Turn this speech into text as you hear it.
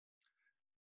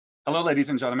Hello, ladies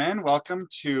and gentlemen. Welcome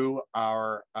to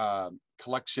our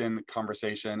collection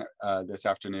conversation this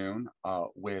afternoon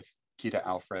with Quita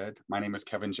Alfred. My name is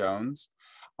Kevin Jones.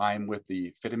 I'm with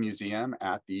the FIDM Museum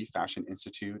at the Fashion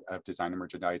Institute of Design and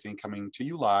Merchandising, coming to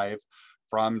you live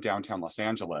from downtown Los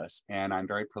Angeles. And I'm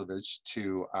very privileged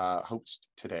to host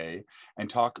today and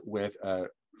talk with a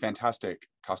fantastic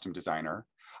costume designer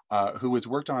who has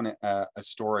worked on a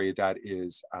story that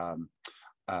is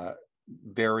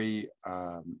very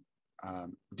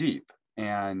deep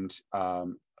and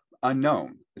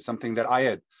unknown. Is something that I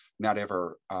had not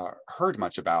ever heard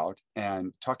much about,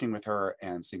 and talking with her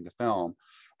and seeing the film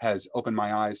has opened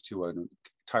my eyes to an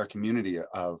entire community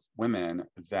of women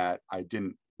that I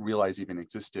didn't realize even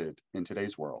existed in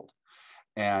today's world,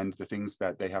 and the things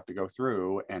that they have to go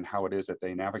through and how it is that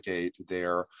they navigate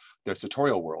their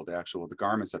sartorial world, the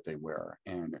garments that they wear.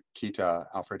 And Quita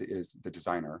Alfred is the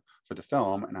designer for the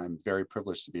film, and I'm very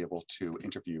privileged to be able to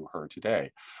interview her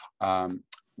today.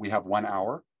 We have 1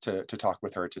 hour to talk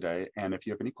with her today. And if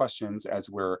you have any questions as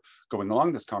we're going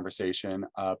along this conversation,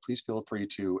 please feel free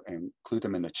to include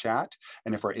them in the chat.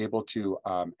 And if we're able to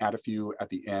add a few at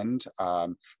the end,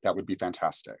 that would be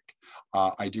fantastic.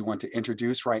 I do want to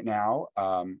introduce right now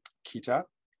Quita.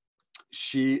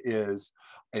 She is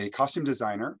a costume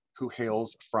designer who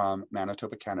hails from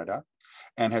Manitoba, Canada,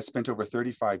 and has spent over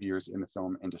 35 years in the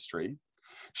film industry.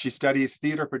 She studied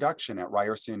theater production at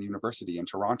Ryerson University in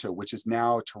Toronto, which is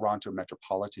now Toronto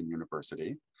Metropolitan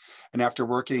University. And after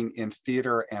working in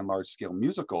theater and large-scale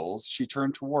musicals, she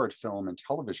turned toward film and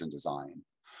television design.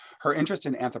 Her interest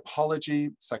in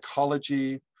anthropology,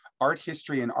 psychology, art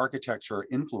history, and architecture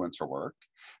influenced her work.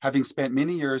 Having spent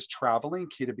many years traveling,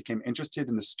 Quita became interested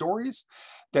in the stories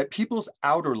that people's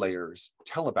outer layers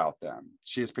tell about them.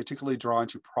 She is particularly drawn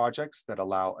to projects that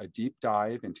allow a deep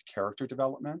dive into character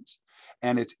development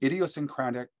and its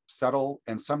idiosyncratic, subtle,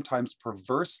 and sometimes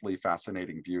perversely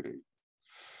fascinating beauty.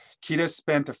 Quita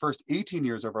spent the first 18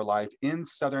 years of her life in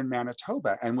southern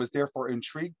Manitoba and was therefore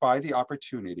intrigued by the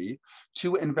opportunity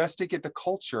to investigate the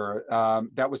culture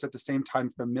that was at the same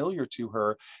time familiar to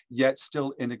her, yet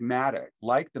still enigmatic,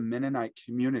 like the Mennonite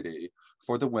community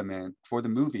for the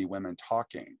movie Women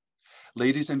Talking.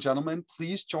 Ladies and gentlemen,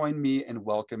 please join me in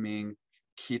welcoming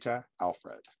Quita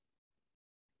Alfred.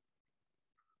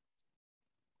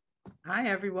 Hi,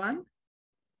 everyone.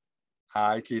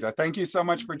 Hi, Quita. Thank you so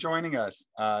much for joining us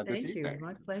this evening. Thank you.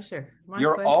 My pleasure.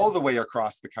 You're all the way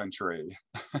across the country.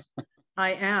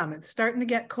 I am. It's starting to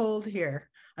get cold here.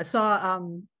 I saw,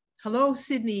 hello,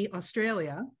 Sydney,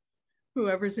 Australia.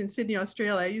 Whoever's in Sydney,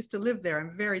 Australia, I used to live there.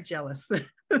 I'm very jealous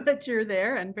that you're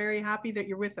there and very happy that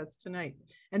you're with us tonight.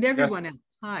 And everyone else,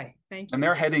 hi, thank you. And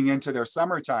they're heading into their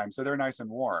summertime, so they're nice and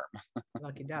warm.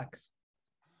 Lucky ducks.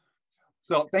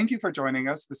 So thank you for joining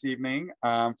us this evening,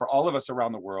 for all of us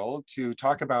around the world, to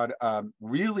talk about a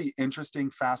really interesting,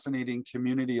 fascinating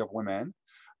community of women.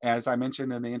 As I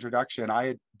mentioned in the introduction,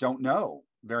 I don't know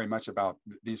very much about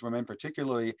these women,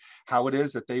 particularly how it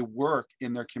is that they work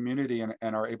in their community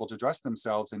and are able to dress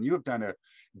themselves. And you have done a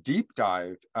deep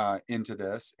dive into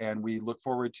this, and we look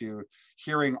forward to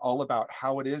hearing all about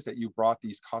how it is that you brought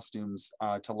these costumes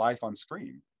to life on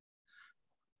screen.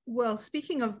 Well,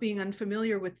 speaking of being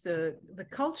unfamiliar with the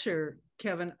culture,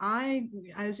 Kevin,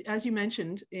 as you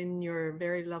mentioned in your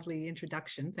very lovely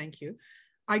introduction, thank you.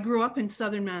 I grew up in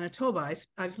southern Manitoba.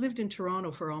 I've lived in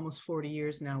Toronto for almost 40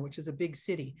 years now, which is a big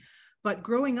city. But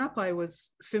growing up, I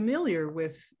was familiar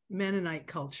with Mennonite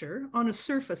culture on a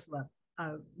surface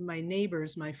level. My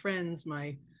neighbors, my friends,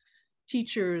 my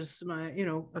teachers, my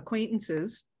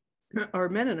acquaintances or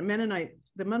Mennonite.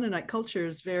 The Mennonite culture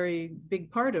is a very big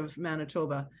part of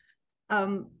Manitoba.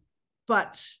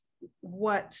 But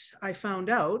what I found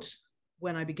out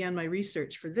when I began my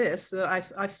research for this, I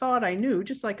thought I knew,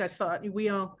 just like I thought we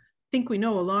all think we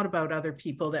know a lot about other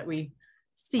people that we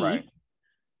see, right.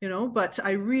 But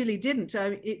I really didn't.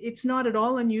 It's not at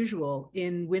all unusual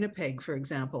in Winnipeg, for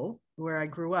example, where I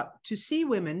grew up, to see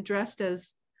women dressed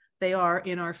as they are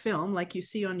in our film, like you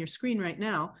see on your screen right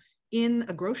now, in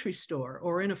a grocery store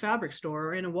or in a fabric store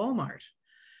or in a Walmart.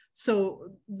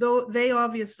 So though they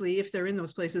obviously, if they're in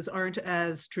those places, aren't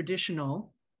as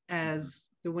traditional as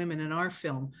the women in our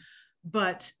film,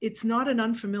 but it's not an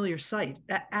unfamiliar sight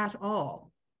at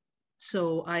all.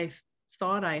 So I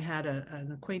thought I had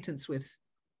an acquaintance with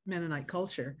Mennonite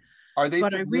culture. Are they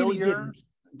but familiar, I really didn't.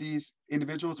 These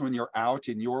individuals, when you're out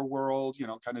in your world,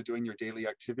 kind of doing your daily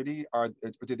activity?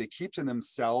 Do they keep to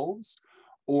themselves?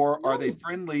 Or are they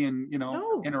friendly and,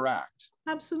 No. interact?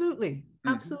 Absolutely.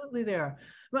 Absolutely they are.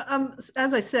 But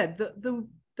as I said, the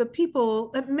the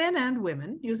people, men and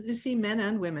women, you see men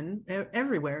and women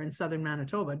everywhere in southern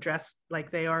Manitoba dressed like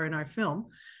they are in our film.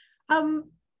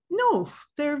 No,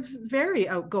 they're very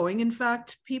outgoing. In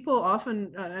fact, people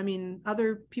often,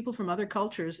 other people from other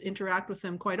cultures interact with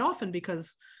them quite often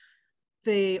because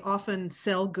they often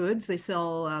sell goods. They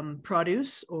sell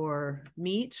produce or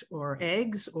meat or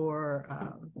eggs,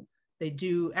 or they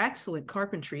do excellent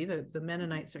carpentry. The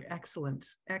Mennonites are excellent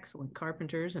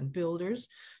carpenters and builders.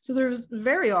 So there's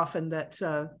very often that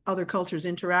other cultures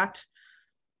interact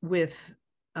with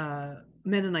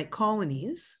Mennonite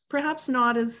colonies, perhaps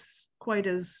not quite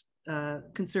as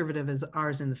conservative as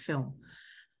ours in the film,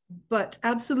 but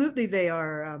absolutely they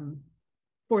are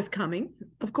forthcoming.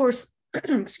 Of course,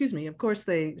 excuse me, of course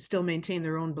they still maintain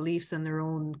their own beliefs and their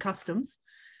own customs,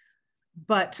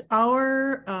 but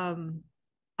our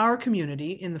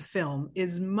community in the film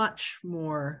is much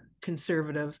more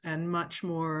conservative and much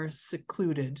more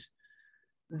secluded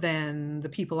than the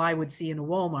people I would see in a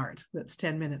Walmart that's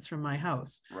 10 minutes from my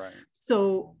house. Right.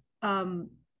 So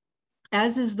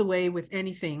as is the way with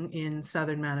anything in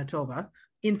southern Manitoba,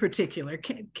 in particular,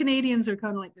 Canadians are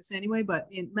kind of like this anyway, but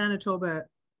in Manitoba,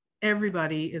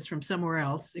 everybody is from somewhere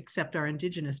else except our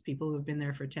Indigenous people who have been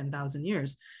there for 10,000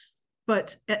 years.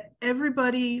 But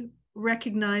everybody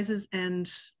recognizes and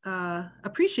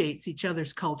appreciates each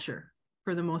other's culture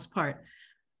for the most part.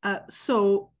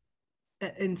 So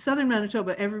in southern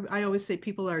Manitoba, I always say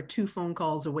people are 2 phone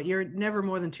calls away. You're never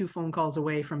more than 2 phone calls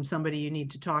away from somebody you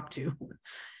need to talk to.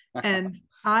 And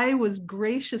I was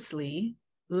graciously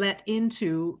let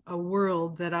into a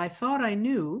world that I thought I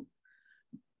knew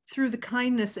through the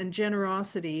kindness and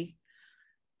generosity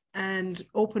and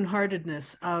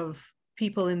open-heartedness of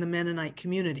people in the Mennonite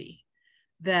community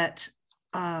that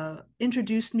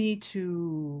introduced me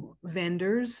to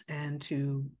vendors and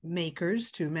to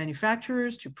makers, to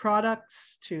manufacturers, to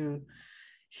products, to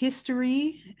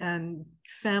history and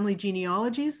family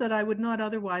genealogies that I would not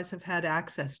otherwise have had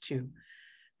access to.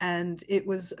 And it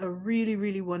was a really,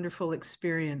 really wonderful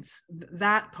experience,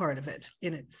 that part of it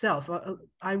in itself.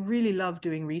 I really love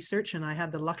doing research, and I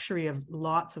had the luxury of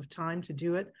lots of time to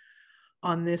do it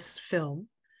on this film.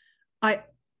 And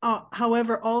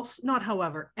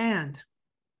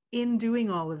in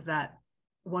doing all of that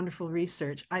wonderful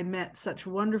research, I met such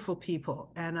wonderful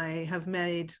people, and I have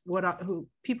made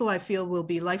people I feel will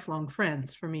be lifelong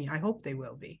friends for me. I hope they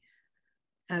will be,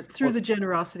 through the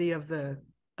generosity of the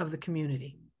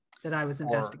community that I was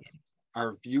investigating.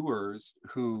 Our viewers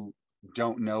who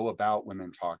don't know about Women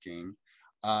Talking,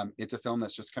 it's a film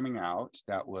that's just coming out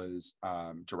that was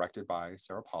directed by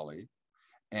Sarah Polley.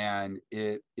 And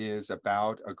it is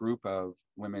about a group of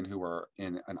women who are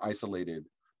in an isolated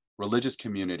religious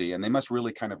community, and they must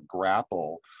really kind of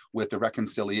grapple with the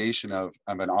reconciliation of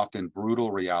an often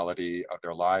brutal reality of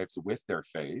their lives with their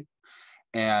faith.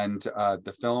 And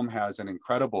the film has an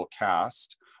incredible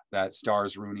cast that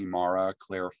stars Rooney, Mara,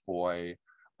 Claire Foy,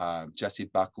 Jessie,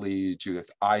 Buckley, Judith,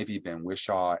 Ivey, Ben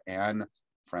Whishaw, and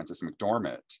Frances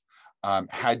McDormand.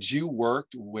 Had you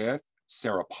worked with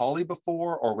Sarah Polley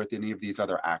before, or with any of these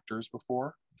other actors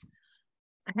before?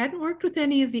 I hadn't worked with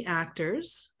any of the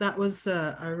actors. That was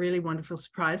a really wonderful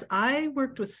surprise. I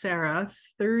worked with Sarah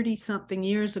 30-something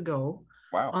years ago.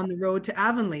 Wow. On the road to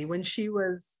Avonlea when she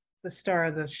was the star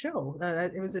of the show.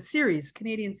 It was a series,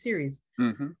 Canadian series.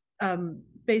 Mm-hmm.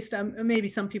 Based on, maybe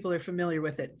some people are familiar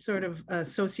with it, sort of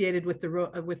associated with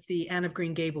the Anne of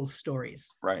Green Gables stories.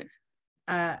 Right.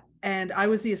 And I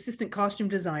was the assistant costume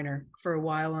designer for a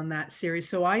while on that series.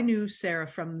 So I knew Sarah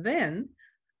from then,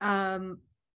 and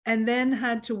then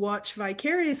had to watch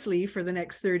vicariously for the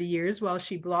next 30 years while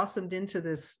she blossomed into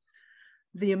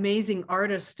the amazing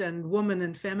artist and woman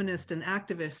and feminist and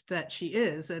activist that she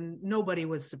is. And nobody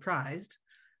was surprised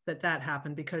that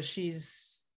happened, because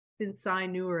since I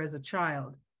knew her as a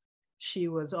child, she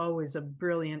was always a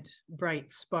brilliant,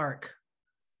 bright spark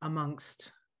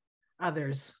amongst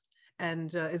others,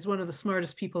 and is one of the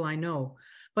smartest people I know.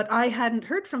 But I hadn't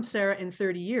heard from Sarah in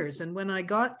 30 years. And when I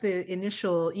got the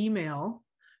initial email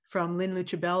from Lynn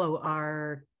Lucibello,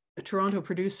 our Toronto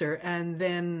producer, and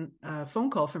then a phone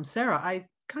call from Sarah, I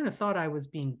kind of thought I was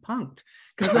being punked,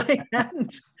 because I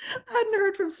hadn't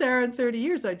heard from Sarah in 30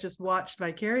 years. I just watched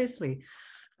vicariously.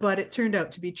 But it turned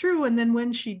out to be true. And then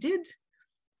when she did,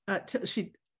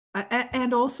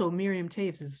 and also Miriam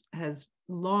Toews has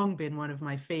long been one of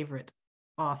my favorite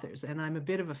authors, and I'm a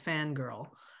bit of a fangirl.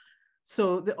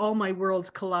 So all my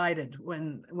worlds collided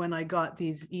when I got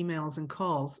these emails and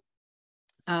calls.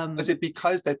 Was it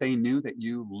because that they knew that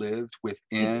you lived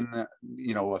within, a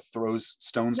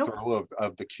stone's Nope, throw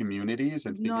of the communities,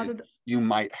 and not figured at you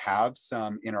might have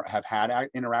had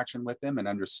interaction with them and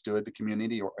understood the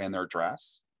community and their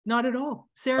dress? Not at all.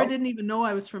 Sarah Oh, didn't even know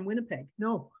I was from Winnipeg.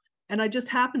 No. And I just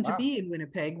happened to wow. be in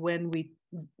Winnipeg when we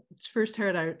first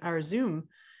heard our Zoom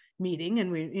meeting,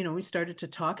 and we started to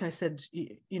talk. I said,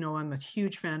 I'm a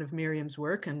huge fan of Miriam's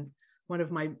work, and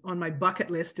on my bucket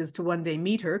list is to one day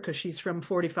meet her, because she's from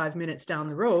 45 minutes down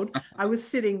the road. I was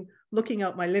sitting looking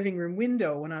out my living room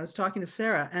window when I was talking to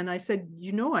Sarah, and I said,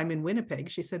 I'm in Winnipeg.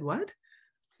 She said, what?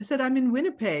 I said, I'm in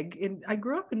Winnipeg, and I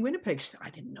grew up in Winnipeg. She said,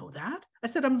 I didn't know that. I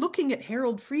said, I'm looking at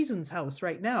Harold Friesen's house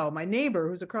right now, my neighbor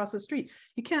who's across the street.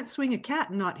 You can't swing a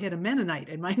cat and not hit a Mennonite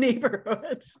in my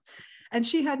neighborhood. And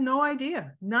she had no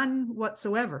idea, none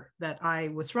whatsoever, that I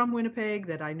was from Winnipeg,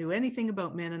 that I knew anything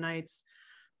about Mennonites,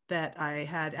 that I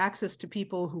had access to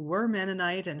people who were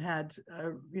Mennonite and had,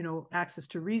 access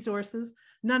to resources.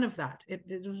 None of that. It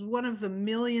was one of the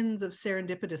millions of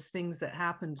serendipitous things that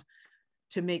happened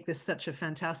to make this such a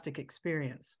fantastic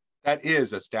experience. That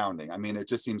is astounding. I mean, it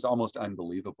just seems almost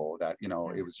unbelievable that,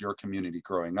 it was your community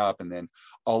growing up, and then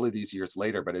all of these years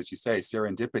later. But as you say,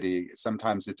 serendipity,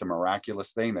 sometimes it's a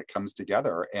miraculous thing that comes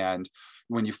together. And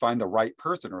when you find the right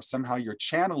person, or somehow you're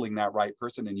channeling that right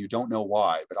person and you don't know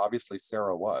why, but obviously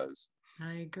Sarah was.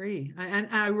 I agree. And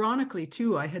ironically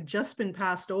too, I had just been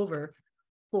passed over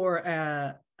for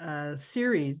a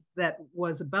series that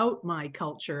was about my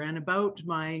culture and about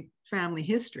my family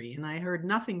history, and I heard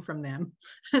nothing from them.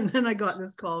 And then I got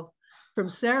this call from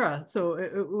Sarah, so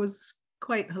it was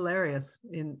quite hilarious.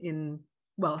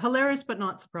 Hilarious but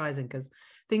not surprising, because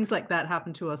things like that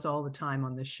happen to us all the time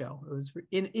on this show. It was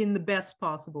in the best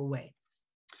possible way.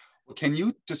 Can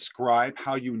you describe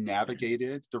how you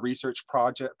navigated the research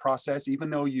process, even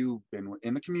though you've been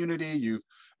in the community,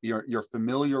 you're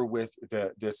familiar with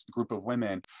this group of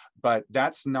women, but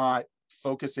that's not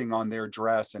focusing on their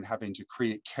dress and having to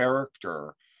create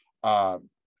character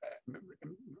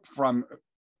from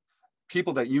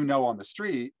people that you know on the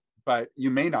street, but you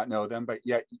may not know them, but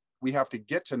yet we have to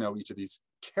get to know each of these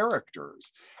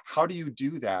characters. How do you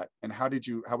do that? And how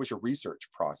was your research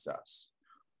process?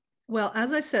 Well,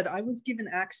 as I said, I was given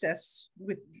access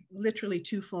with literally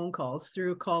 2 phone calls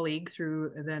through a colleague,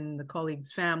 through then the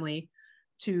colleague's family,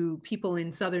 to people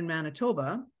in southern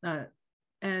Manitoba. I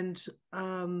had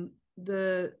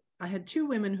 2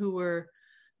 women who were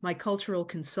my cultural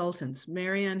consultants,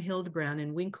 Marianne Hildebrand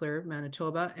in Winkler,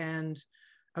 Manitoba, and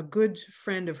a good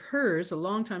friend of hers, a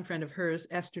longtime friend of hers,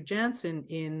 Esther Jansen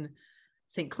in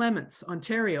St. Clements,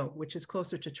 Ontario, which is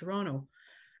closer to Toronto.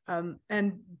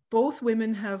 And both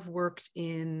women have worked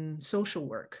in social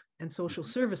work and social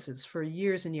services for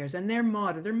years and years. And they're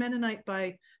modern. They're Mennonite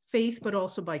by faith, but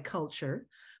also by culture.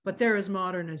 But they're as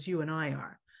modern as you and I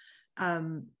are.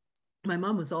 My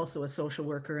mom was also a social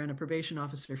worker and a probation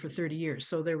officer for 30 years.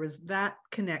 So there was that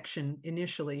connection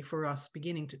initially for us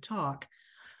beginning to talk.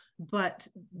 But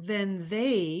then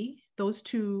those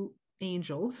 2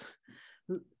 angels,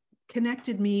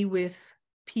 connected me with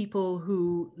people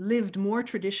who lived more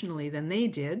traditionally than they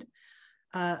did,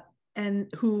 and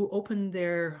who opened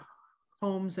their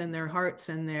homes and their hearts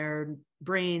and their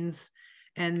brains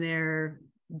and their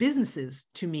businesses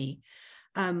to me.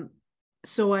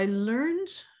 So I learned,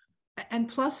 and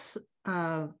plus,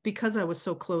 because I was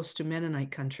so close to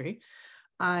Mennonite country,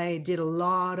 I did a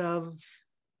lot of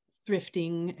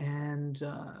thrifting and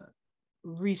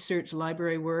research,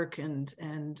 library work,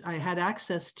 and I had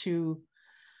access to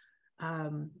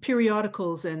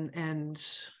periodicals and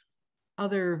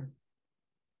other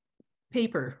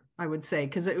paper, I would say,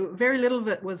 because very little of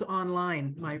it was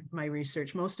online, my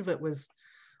research. Most of it was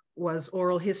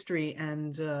oral history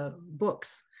and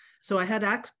books. So I had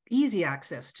easy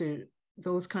access to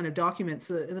those kind of documents.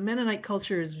 The Mennonite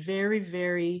culture is very,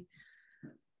 very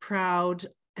proud,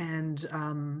 and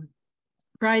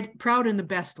proud in the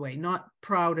best way, not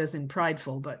proud as in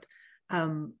prideful, but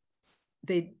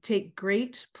they take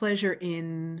great pleasure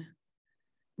in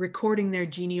recording their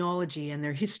genealogy and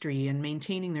their history and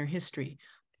maintaining their history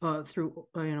through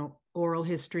oral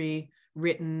history,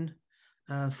 written,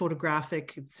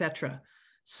 photographic, etc.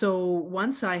 So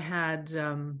once I had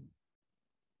some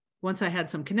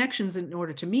connections in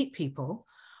order to meet people,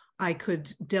 I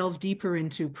could delve deeper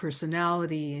into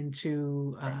personality,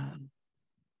 into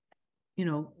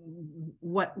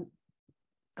what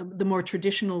the more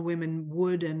traditional women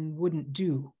would and wouldn't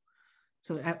do.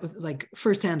 So like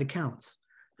firsthand accounts.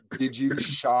 Did you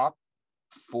shop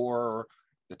for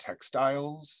the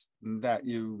textiles that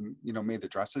you made the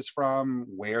dresses from,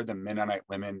 where the Mennonite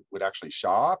women would actually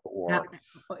shop, or?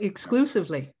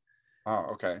 Exclusively. Oh,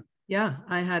 okay. Yeah,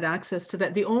 I had access to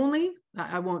that. The only,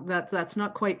 I won't, that's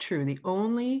not quite true. The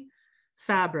only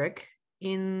fabric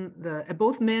in the,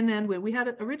 both men and women, we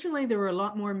had, originally there were a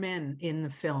lot more men in the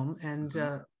film, and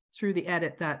through the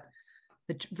edit that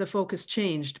the focus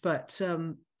changed, but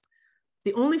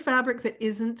the only fabric that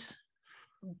isn't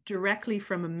directly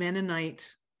from a Mennonite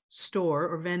store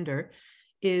or vendor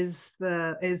is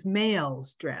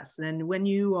male's dress. And when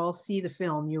you all see the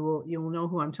film, you'll know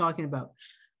who I'm talking about.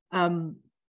 And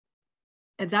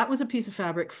that was a piece of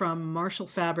fabric from Marshall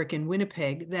Fabric in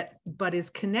Winnipeg but is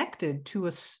connected to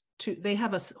they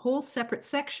have a whole separate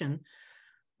section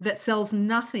that sells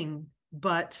nothing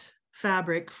but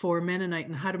fabric for Mennonite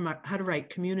and Hutterite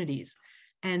communities.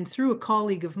 And through a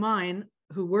colleague of mine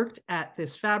who worked at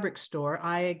this fabric store,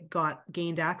 I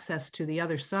gained access to the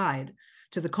other side,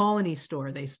 to the colony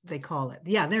store, they call it.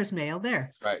 Yeah, there's mail there.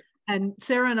 Right. And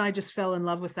Sarah and I just fell in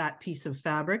love with that piece of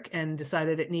fabric and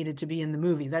decided it needed to be in the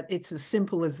movie. That it's as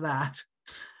simple as that.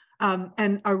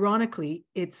 And ironically,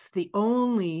 it's the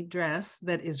only dress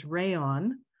that is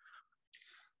rayon.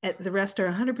 The rest are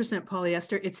 100%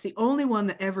 polyester. It's the only one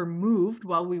that ever moved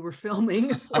while we were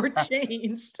filming or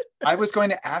changed. I was going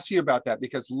to ask you about that,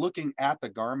 because looking at the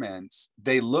garments,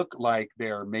 they look like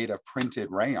they're made of printed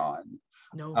rayon.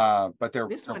 No, but they're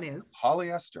one is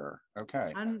polyester.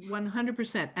 Okay.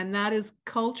 100%. And that is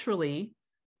culturally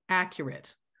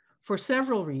accurate for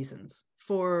several reasons.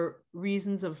 For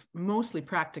reasons of mostly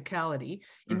practicality.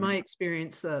 In my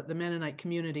experience, the Mennonite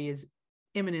community is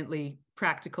eminently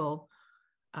practical,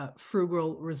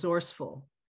 frugal, resourceful.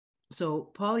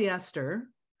 So polyester,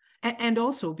 and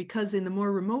also because in the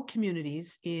more remote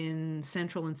communities in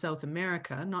Central and South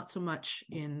America, not so much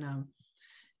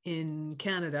in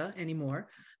Canada anymore,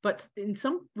 but in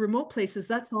some remote places,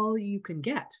 that's all you can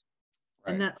get.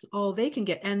 Right. And that's all they can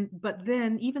get. But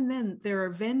then, even then, there are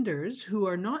vendors who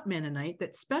are not Mennonite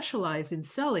that specialize in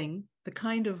selling the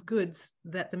kind of goods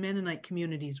that the Mennonite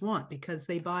communities want, because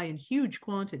they buy in huge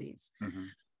quantities.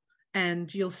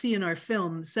 And you'll see in our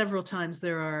film several times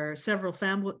there are several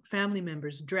family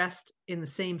members dressed in the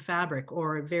same fabric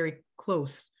or very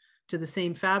close to the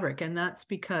same fabric. And that's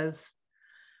because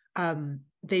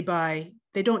they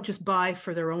don't just buy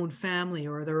for their own family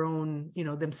or their own,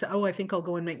 themselves. Oh, I think I'll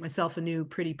go and make myself a new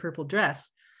pretty purple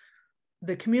dress.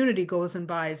 The community goes and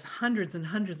buys hundreds and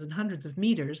hundreds and hundreds of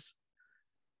meters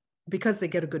because they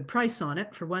get a good price on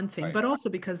it, for one thing, right. But also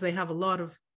because they have a lot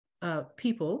of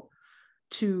people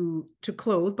to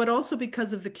clothe, but also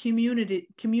because of the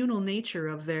communal nature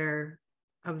of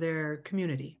their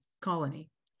community colony.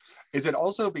 Is it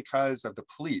also because of the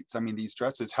pleats? I mean, these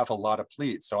dresses have a lot of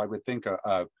pleats, so I would think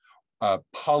a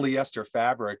polyester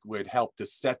fabric would help to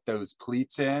set those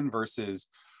pleats in versus,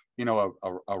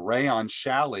 a rayon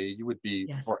challis. You would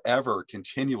be forever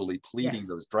continually pleating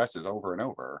those dresses over and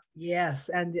over. Yes,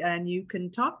 and you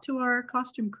can talk to our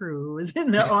costume crew who was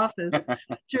in the office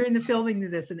during the filming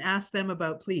of this and ask them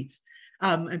about pleats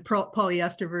and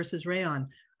polyester versus rayon.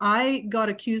 I got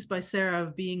accused by Sarah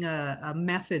of being a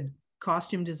method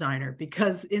costume designer,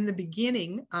 because in the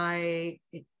beginning I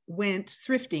went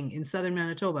thrifting in southern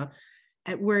Manitoba,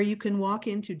 where you can walk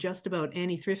into just about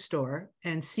any thrift store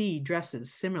and see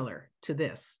dresses similar to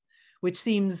this, which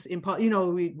seems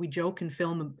impossible. We joke and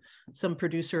film. Some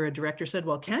producer or director said,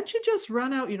 well, can't you just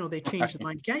run out, they changed the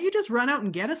mind, can't you just run out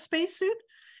and get a spacesuit?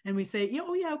 And we say,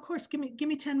 oh yeah, of course, give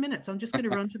me 10 minutes, I'm just going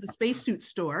to run to the spacesuit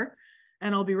store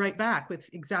and I'll be right back with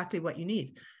exactly what you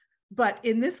need. But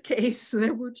in this case,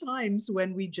 there were times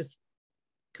when we just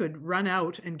could run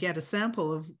out and get a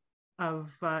sample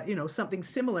of something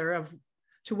similar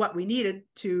to what we needed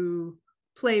to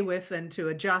play with and to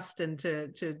adjust and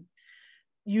to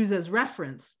use as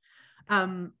reference.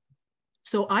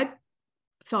 So I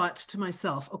thought to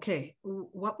myself, okay,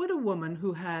 what would a woman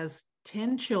who has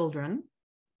 10 children,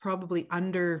 probably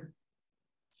under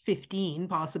 15,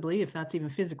 possibly, if that's even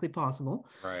physically possible.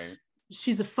 Right.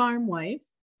 She's a farm wife.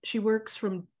 She works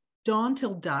from dawn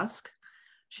till dusk.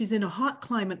 She's in a hot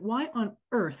climate. Why on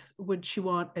earth would she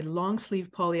want a long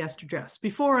sleeve polyester dress?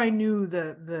 Before I knew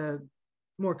the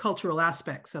more cultural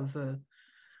aspects of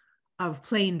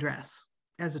plain dress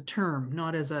as a term,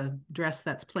 not as a dress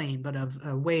that's plain, but of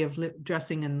a way of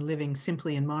dressing and living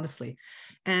simply and modestly.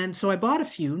 And so I bought a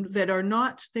few that are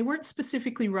not, they weren't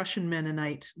specifically Russian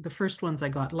Mennonite, the first ones I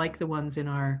got, like the ones in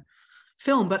our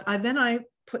film, but then I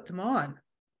put them on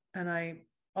and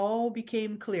all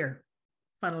became clear,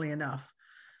 funnily enough.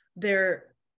 They're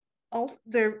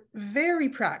very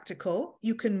practical.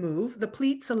 You can move. The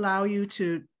pleats allow you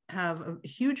to have a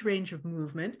huge range of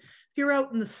movement. If you're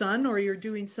out in the sun or you're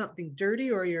doing something dirty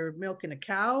or you're milking a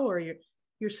cow or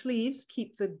your sleeves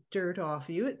keep the dirt off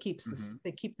you. It keeps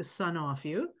they keep the sun off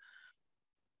you.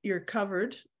 You're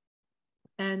covered.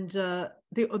 And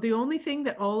the only thing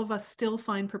that all of us still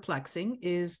find perplexing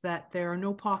is that there are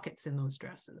no pockets in those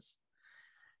dresses.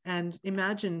 And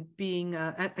imagine being,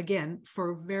 again,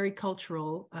 for very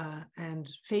cultural and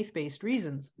faith-based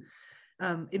reasons,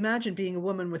 imagine being a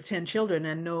woman with 10 children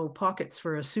and no pockets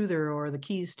for a soother or the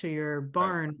keys to your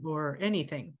barn or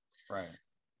anything. Right.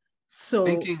 So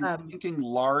thinking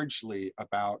largely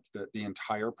about the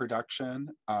entire production,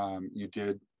 you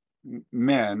did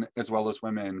men as well as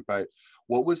women, but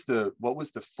what was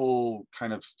the full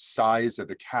kind of size of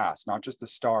the cast, not just the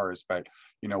stars, but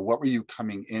you know, what were you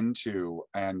coming into,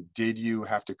 and did you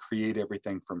have to create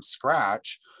everything from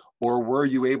scratch, or were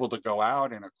you able to go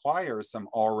out and acquire some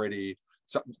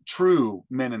true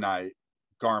Mennonite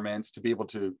garments to be able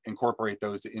to incorporate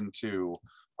those into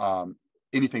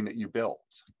anything that you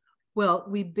built? Well,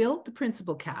 we built the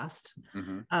principal cast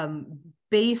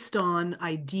based on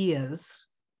ideas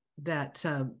that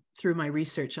through my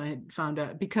research I had found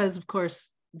out, because of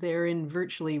course they're in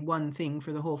virtually one thing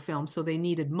for the whole film, so they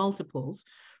needed multiples.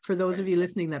 For those of you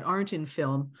listening that aren't in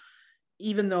film,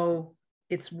 even though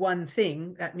it's one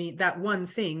thing, that one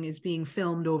thing is being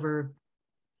filmed over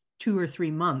 2 or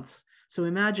 3 months. So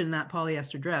imagine that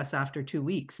polyester dress after 2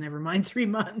 weeks, never mind 3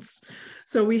 months.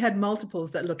 So we had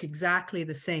multiples that look exactly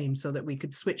the same so that we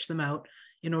could switch them out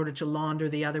in order to launder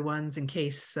the other ones in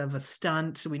case of a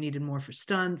stunt. So we needed more for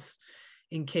stunts,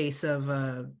 in case of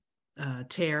a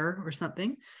tear or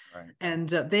something. Right. And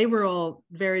they were all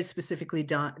very specifically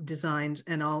designed.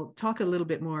 And I'll talk a little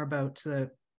bit more about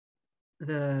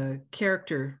the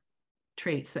character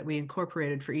traits that we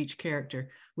incorporated for each character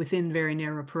within very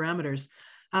narrow parameters.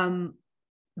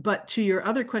 But to your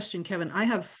other question, Kevin, I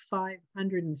have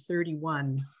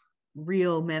 531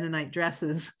 real Mennonite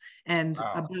dresses and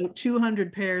about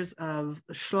 200 pairs of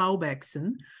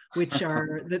Schlaubexen,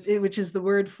 which is the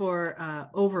word for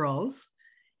overalls,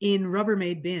 in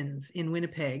Rubbermaid bins in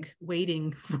Winnipeg,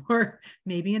 waiting for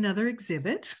maybe another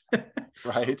exhibit,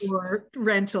 right, or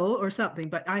rental or something.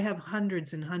 But I have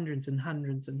hundreds and hundreds and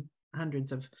hundreds and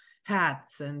hundreds of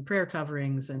hats and prayer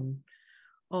coverings and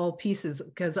all pieces,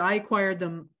 because I acquired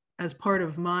them as part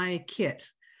of my kit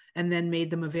and then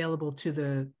made them available to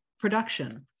the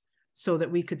production so that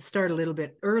we could start a little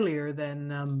bit earlier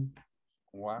than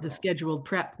the scheduled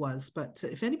prep was. But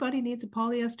if anybody needs a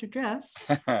polyester dress,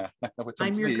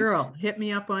 I'm your girl. Hit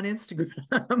me up on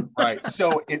Instagram. Right.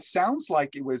 So it sounds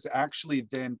like it was actually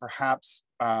then perhaps,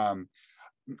 I'm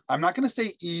not going to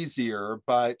say easier,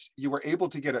 but you were able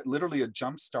to get literally a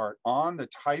jump start on the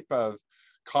type of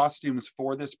costumes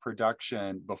for this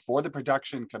production before the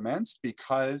production commenced,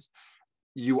 because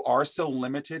you are so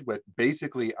limited with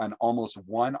basically an almost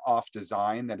one-off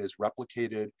design that is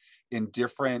replicated in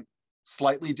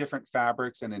slightly different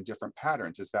fabrics and in different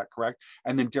patterns. Is that correct?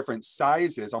 And then different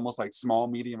sizes, almost like small,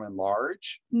 medium, and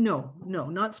large? No,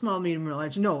 not small, medium, or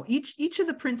large. No, each of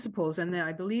the principals, and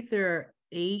I believe there are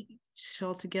 8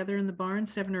 altogether in the barn,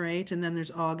 7 or 8, and then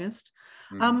there's August.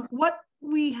 What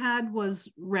we had was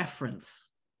reference,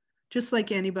 just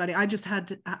like anybody. I just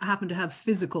happened to have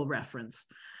physical reference,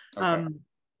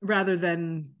 rather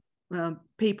than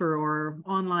paper or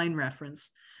online reference.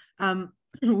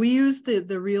 We used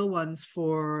the real ones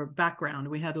for background.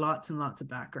 We had lots and lots of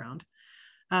background.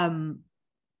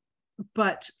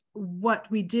 But what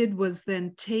we did was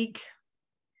then take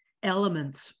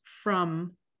elements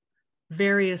from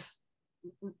various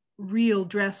real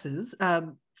dresses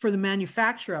for the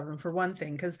manufacture of them, for one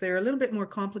thing, because they're a little bit more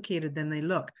complicated than they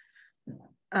look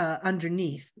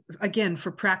underneath, again,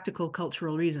 for practical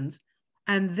cultural reasons.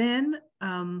 And then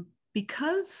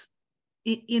because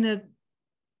in a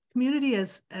community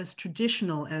as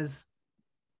traditional as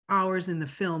ours in the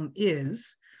film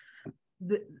is,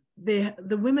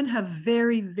 the women have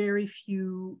very, very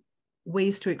few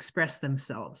ways to express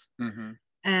themselves.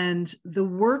 And the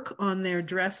work on their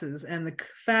dresses and the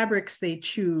fabrics they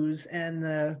choose and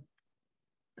the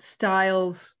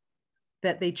styles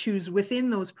that they choose within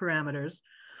those parameters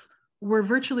were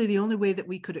virtually the only way that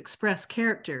we could express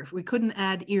character. We couldn't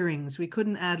add earrings, we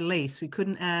couldn't add lace, we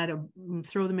couldn't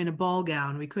throw them in a ball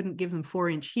gown, we couldn't give them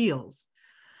 4-inch heels.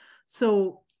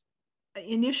 So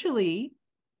initially,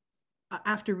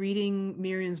 after reading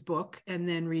Miriam's book and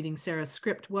then reading Sarah's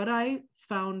script, what I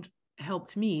found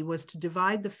helped me was to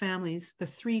divide the families, the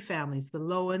 3 families, the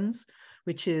Lowens,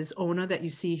 which is Ona that you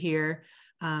see here,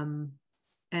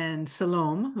 and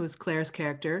Salome, who is Claire's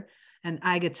character, and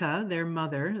Agatha, their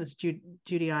mother, is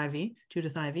Judith Ivey,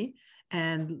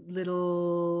 and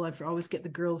little, I always get the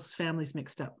girls' families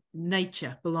mixed up, Nietzsche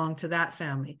belonged to that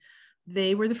family.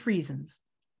 They were the Friesens.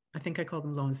 I think I call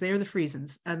them Lowens. They are the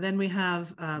Friesens. And then we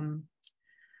have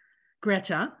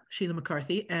Greta, Sheila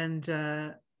McCarthy,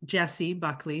 and Jessie,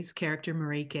 Buckley's character,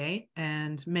 Marike,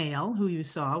 and Mail, who you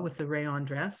saw with the rayon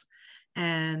dress,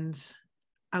 and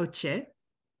Auche.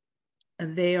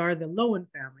 And they are the Lowen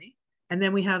family. And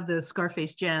then we have the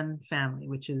Scarface Jan family,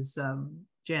 which is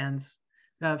Jan's,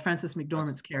 Frances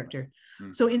McDormand's character.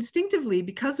 Mm-hmm. So instinctively,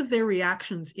 because of their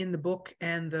reactions in the book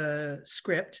and the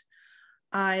script,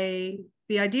 the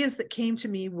ideas that came to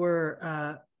me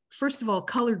were, first of all,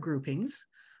 color groupings.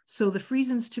 So the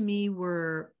Friesens to me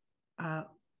were,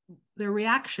 their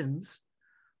reactions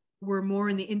were more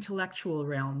in the intellectual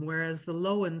realm, whereas the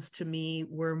Lowens to me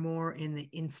were more in the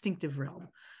instinctive realm.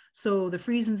 So the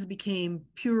Friesens became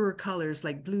purer colors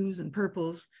like blues and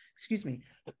purples, excuse me,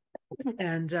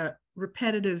 and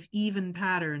repetitive, even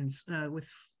patterns with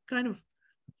kind of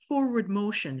forward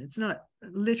motion. It's not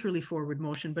literally forward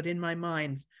motion, but in my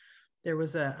mind, there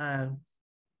was a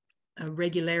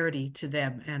regularity to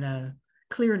them and a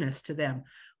clearness to them.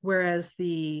 Whereas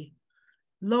the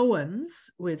Lowens,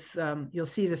 with, you'll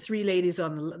see the three ladies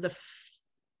on the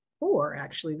four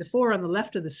on the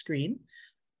left of the screen,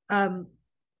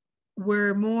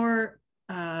 were more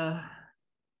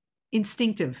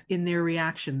instinctive in their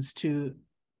reactions to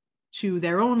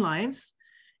their own lives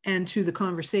and to the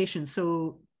conversation.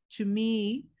 So to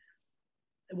me,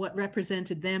 what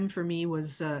represented them for me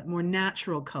was more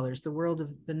natural colors, the world of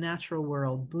the natural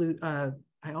world. Blue,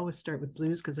 I always start with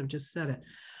blues because I've just said it.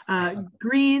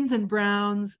 Greens and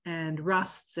browns and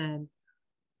rusts and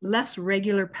less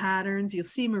regular patterns. You'll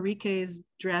see Marike's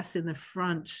dress in the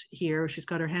front here. She's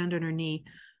got her hand on her knee.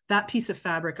 That piece of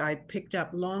fabric I picked up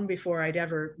long before I'd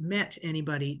ever met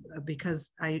anybody,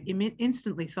 because I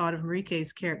instantly thought of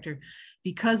Marike's character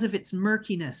because of its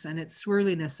murkiness and its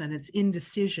swirliness and its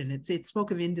indecision. It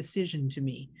spoke of indecision to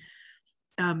me.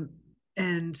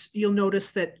 And you'll notice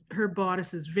that her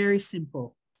bodice is very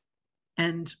simple.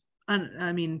 And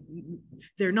I mean,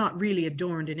 they're not really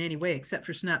adorned in any way except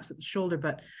for snaps at the shoulder.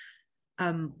 But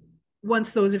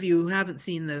once those of you who haven't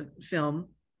seen the film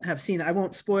have seen it, I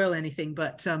won't spoil anything,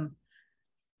 but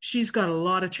she's got a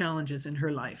lot of challenges in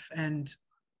her life. And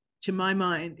in my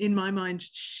mind,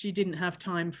 she didn't have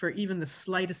time for even the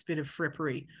slightest bit of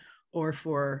frippery or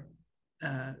for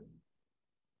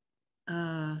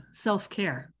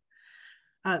self-care.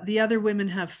 The other women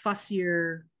have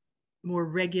fussier, more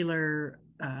regular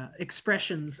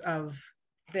expressions of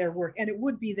their work, and it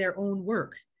would be their own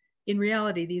work. In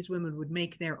reality, these women would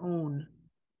make their own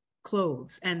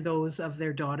clothes, and those of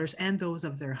their daughters and those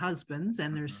of their husbands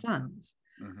and their sons.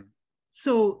 Mm-hmm.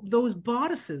 So those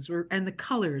bodices were, and the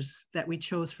colors that we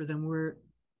chose for them were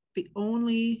the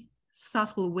only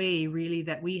subtle way really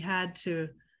that we had to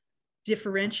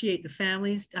differentiate the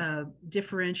families,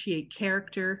 differentiate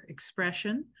character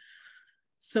expression.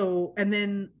 So, and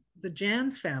then the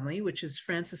Jan's family, which is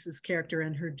Frances's character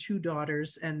and her two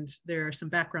daughters, and there are some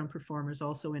background performers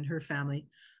also in her family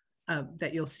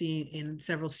that you'll see in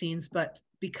several scenes. But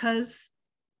because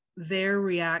their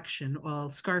reaction, well,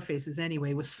 Scarface's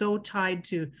anyway, was so tied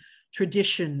to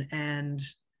tradition and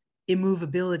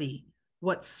immovability,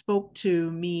 what spoke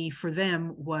to me for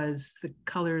them was the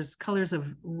colors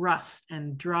of rust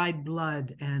and dried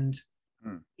blood and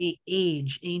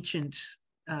age, ancient,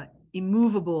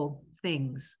 immovable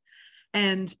things.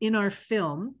 And in our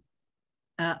film,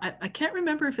 I can't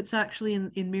remember if it's actually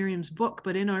in Miriam's book,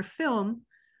 but in our film,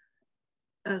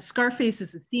 Scarface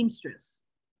is a seamstress.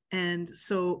 And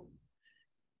so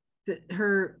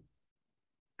her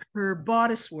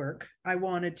bodice work, I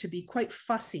wanted to be quite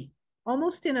fussy,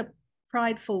 almost in a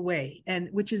prideful way, and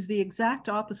which is the exact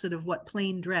opposite of what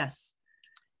plain dress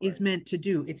is meant to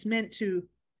do. It's meant to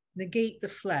negate the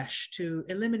flesh, to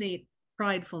eliminate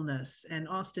pridefulness and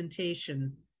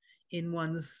ostentation in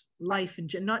one's life,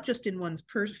 and not just in one's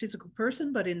physical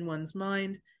person, but in one's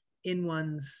mind, in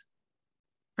one's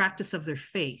practice of their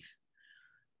faith.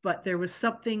 But there was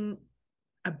something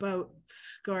about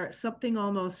something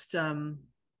almost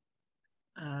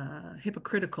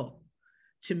hypocritical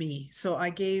to me. So I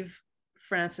gave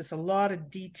Frances a lot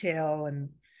of detail and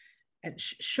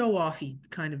show-offy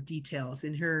kind of details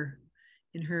in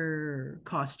her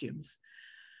costumes.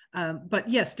 But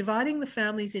yes, dividing the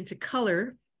families into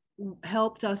color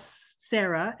helped us,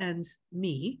 Sarah and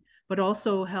me, but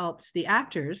also helped the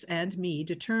actors and me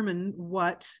determine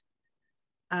what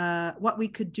we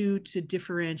could do to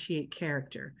differentiate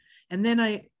character. And then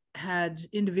I had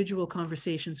individual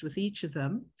conversations with each of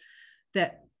them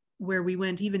where we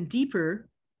went even deeper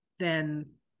than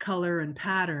color and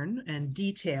pattern and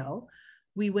detail.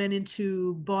 We went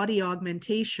into body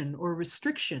augmentation or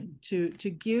restriction to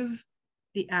give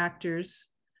the actors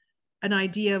an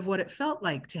idea of what it felt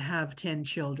like to have 10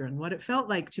 children, what it felt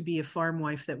like to be a farm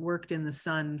wife that worked in the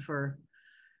sun for,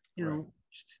 you know,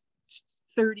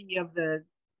 30 of the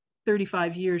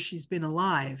 35 years she's been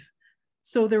alive.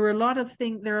 So there are a lot of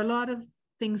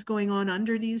things going on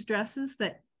under these dresses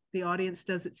that the audience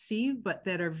doesn't see, but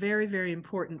that are very, very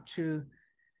important to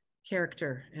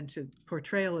character and to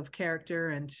portrayal of character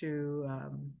and to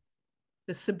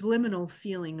the subliminal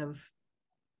feeling of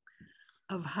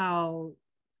how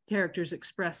the actors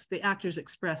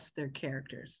express their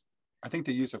characters. I think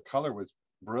the use of color was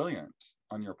brilliant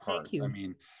on your part. Thank you. I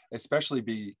mean, especially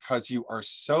because you are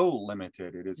so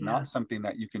limited. It is not something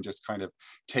that you can just kind of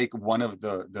take one of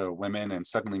the women and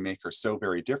suddenly make her so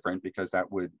very different, because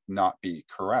that would not be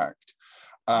correct.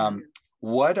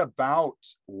 What about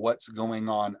what's going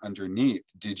on underneath?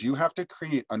 Did you have to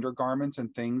create undergarments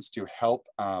and things to help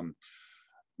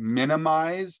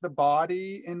minimize the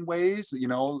body in ways,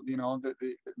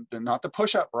 they're not the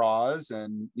push-up bras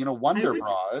and wonder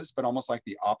bras, but almost like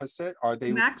the opposite?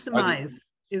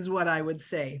 Is what I would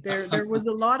say. There was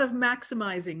a lot of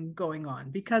maximizing going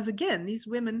on, because again, these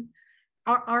women,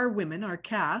 our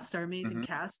cast, our amazing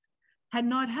cast, had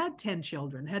not had 10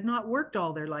 children, had not worked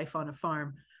all their life on a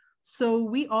farm. So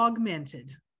we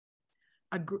augmented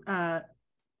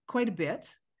quite a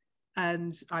bit.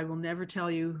 And I will never tell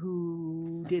you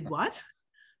who did what,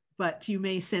 but you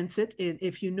may sense it.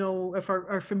 If you know, if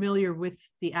are familiar with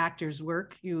the actor's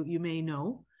work, you may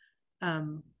know.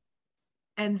 And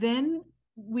then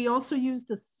we also used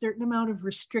a certain amount of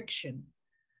restriction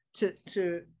to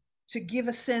give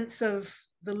a sense of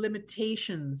the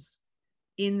limitations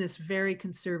in this very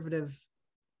conservative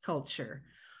culture.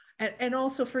 And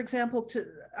also, for example,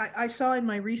 I saw in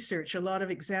my research a lot of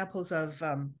examples of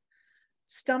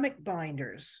stomach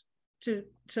binders to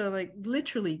like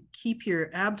literally keep your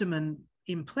abdomen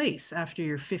in place after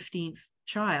your 15th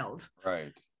child.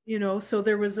 Right. So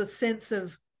there was a sense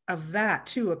of that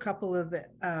too. A couple of the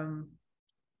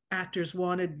actors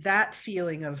wanted that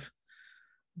feeling of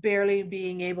barely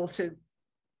being able to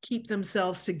keep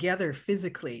themselves together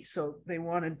physically. So they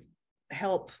wanted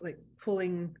help, like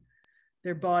pulling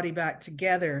their body back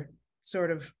together,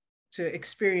 sort of to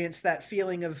experience that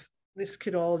feeling of this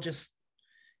could all just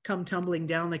come tumbling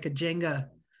down like a Jenga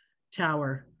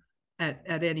tower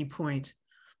at any point.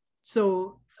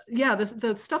 So yeah,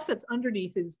 the stuff that's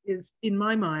underneath is in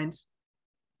my mind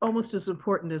almost as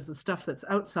important as the stuff that's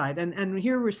outside. And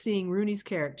here we're seeing Rooney's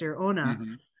character Ona.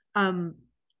 A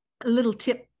little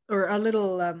tip or a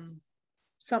little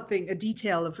a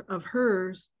detail of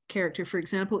her character, for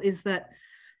example, is that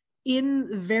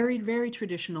in very, very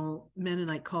traditional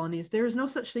Mennonite colonies, there is no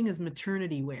such thing as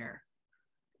maternity wear.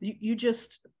 You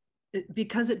just,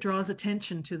 because it draws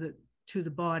attention to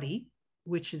the body,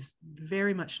 which is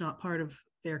very much not part of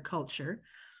their culture,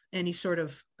 any sort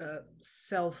of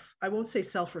I won't say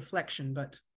self-reflection,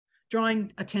 but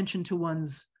drawing attention to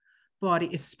one's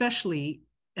body, especially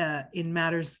in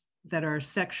matters that are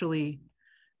sexually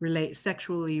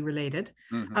related.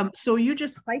 So you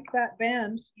just hike that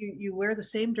band, you wear the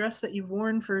same dress that you've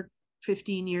worn for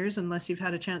 15 years, unless you've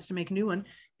had a chance to make a new one,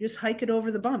 you just hike it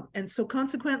over the bump. And so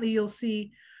consequently, you'll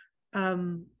see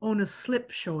Ona's slip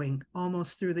showing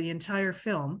almost through the entire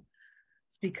film.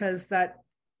 It's because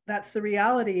that's the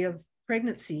reality of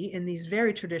pregnancy in these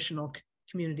very traditional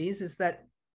communities, is that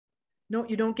no,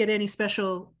 you don't get any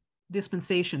special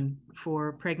dispensation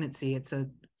for pregnancy. It's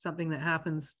something that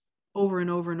happens over and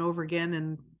over and over again,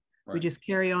 and we just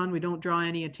carry on. We don't draw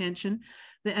any attention.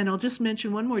 And I'll just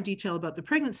mention one more detail about the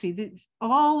pregnancy.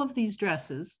 All of these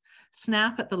dresses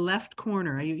snap at the left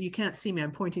corner. You can't see me.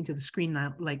 I'm pointing to the screen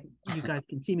now, like you guys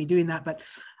can see me doing that, but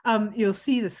you'll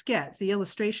see the sketch, the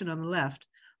illustration on the left.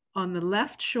 On the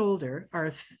left shoulder are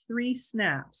 3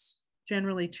 snaps,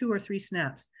 generally 2 or 3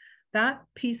 snaps. That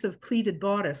piece of pleated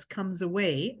bodice comes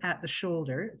away at the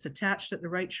shoulder. It's attached at the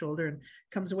right shoulder and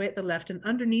comes away at the left. And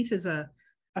underneath is a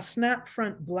snap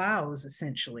front blouse,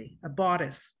 essentially, a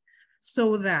bodice,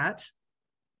 so that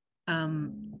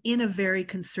in a very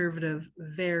conservative,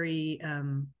 very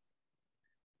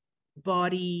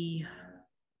body,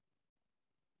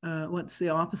 what's the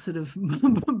opposite of,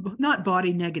 not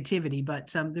body negativity, but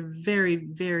they're very,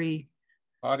 very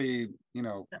body,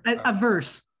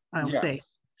 averse, I'll say.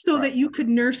 So that you could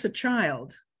nurse a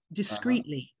child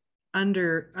discreetly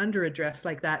under a dress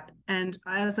like that. And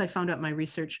as I found out in my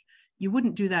research, you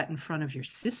wouldn't do that in front of your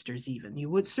sisters even.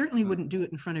 You certainly wouldn't do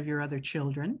it in front of your other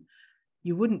children.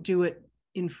 You wouldn't do it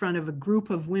in front of a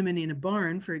group of women in a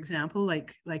barn, for example,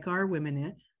 like our women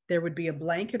in. There would be a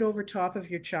blanket over top of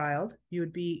your child. You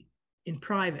would be in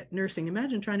private nursing.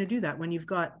 Imagine trying to do that when you've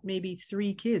got maybe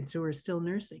 3 kids who are still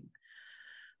nursing.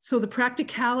 So the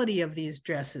practicality of these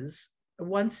dresses,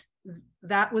 once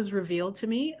that was revealed to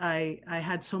me, I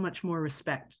had so much more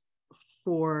respect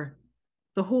for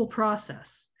the whole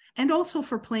process, and also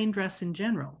for plain dress in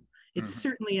general. It's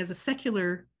certainly, as a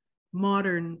secular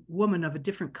modern woman of a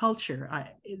different culture,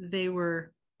 they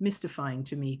were mystifying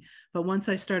to me. But once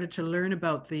I started to learn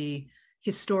about the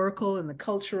historical and the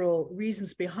cultural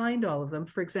reasons behind all of them,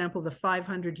 for example, the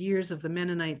 500 years of the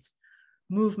Mennonites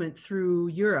movement through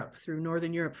Europe, through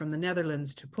Northern Europe, from the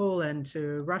Netherlands to Poland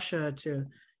to Russia to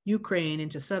Ukraine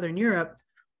into Southern Europe,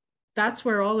 that's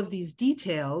where all of these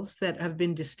details that have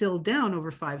been distilled down over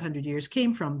 500 years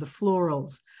came from. The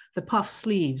florals, the puff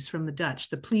sleeves from the Dutch,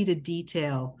 the pleated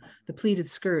detail, the pleated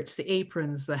skirts, the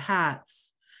aprons, the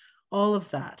hats, all of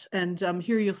that. And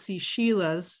here you'll see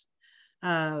Sheila's,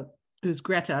 who's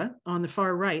Greta, on the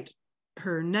far right,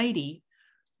 her nightie,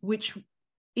 which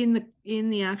in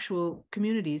the actual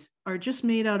communities are just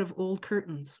made out of old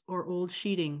curtains or old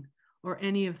sheeting or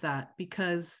any of that,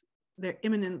 because they're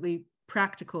eminently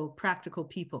practical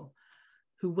people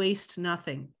who waste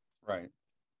nothing. Right.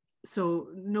 So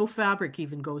no fabric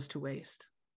even goes to waste.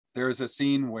 There's a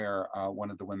scene where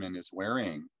one of the women is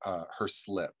wearing her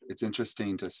slip. It's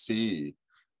interesting to see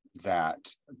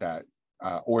that,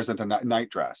 or is it the night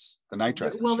dress? The night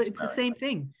dress. Well, it's wearing the same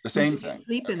thing. The same thing.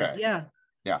 Sleep in it, yeah.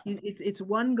 Yeah. It's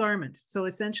one garment. So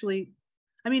essentially,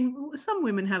 I mean, some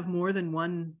women have more than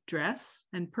one dress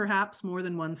and perhaps more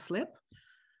than one slip,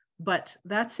 but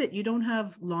that's it. You don't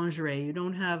have lingerie. You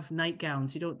don't have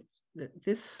nightgowns. You don't,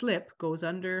 this slip goes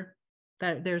under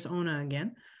that. There's Ona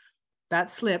again.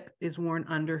 That slip is worn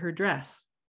under her dress.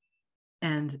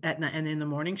 And at night, and in the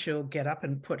morning, she'll get up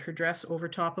and put her dress over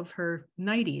top of her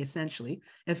nightie, essentially,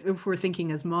 if we're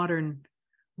thinking as modern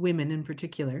women in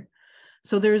particular.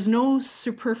 So there's no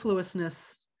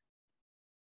superfluousness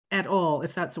at all,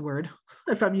 if that's a word,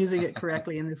 if I'm using it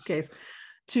correctly in this case,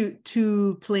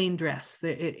 to plain dress.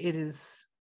 It is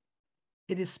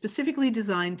specifically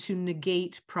designed to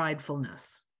negate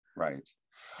pridefulness. Right.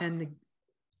 And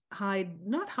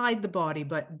not hide the body,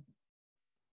 but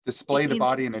display the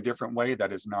body in a different way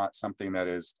that is not something that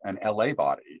is an LA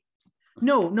body.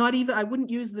 No, not even, I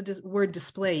wouldn't use the word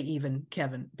display even,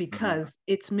 Kevin, because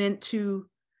it's meant to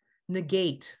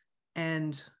negate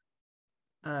and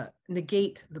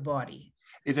negate the body.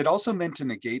 Is it also meant to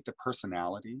negate the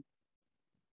personality?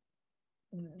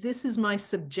 This is my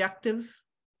subjective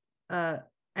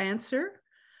answer.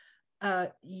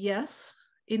 Yes,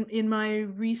 in my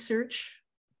research,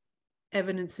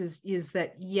 evidence is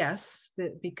that yes,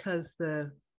 that because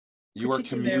you are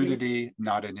community,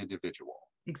 not an individual.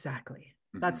 Exactly.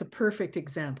 That's a perfect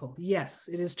example. Yes,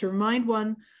 it is to remind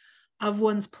one of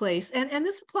one's place. And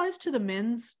this applies to the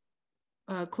men's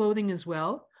clothing as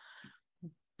well.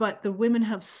 But the women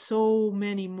have so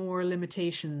many more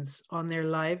limitations on their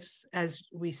lives, as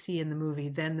we see in the movie,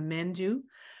 than the men do.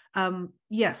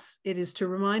 Yes, it is to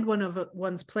remind one of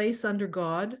one's place under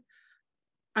God,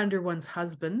 under one's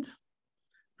husband,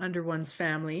 under one's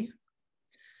family,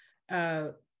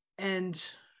 and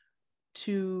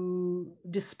to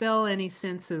dispel any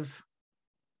sense of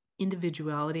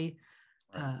individuality,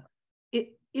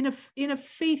 in a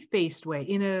faith-based way,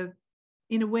 in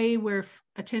a way where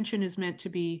attention is meant to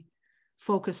be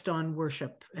focused on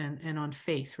worship and on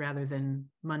faith rather than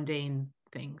mundane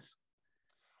things.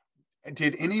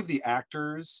 Did any of the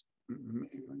actors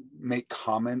make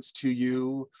comments to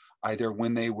you, either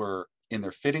when they were in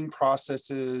their fitting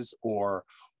processes or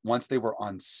once they were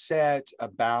on set,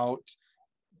 about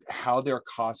how their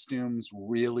costumes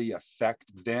really affect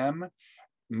them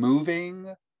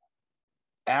moving,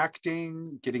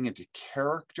 acting, getting into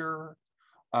character?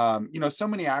 So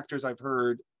many actors I've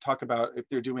heard talk about if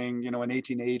they're doing, an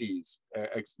 1880s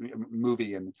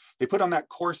movie and they put on that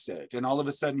corset and all of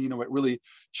a sudden, it really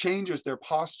changes their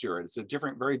posture. It's a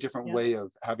very different way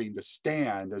of having to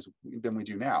stand than we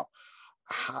do now.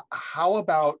 How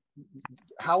about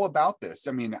this?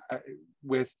 I mean,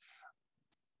 with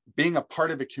being a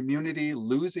part of a community,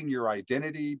 losing your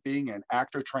identity, being an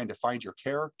actor, trying to find your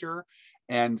character,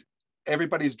 and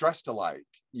everybody's dressed alike.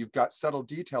 You've got subtle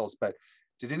details, but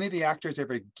did any of the actors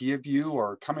ever give you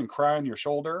or come and cry on your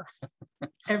shoulder?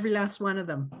 Every last one of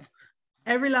them.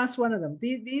 Every last one of them.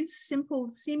 These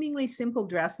seemingly simple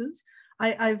dresses,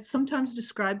 I've sometimes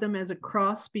described them as a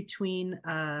cross between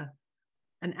an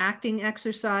acting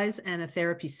exercise and a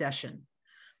therapy session.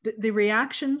 The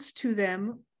reactions to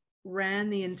them ran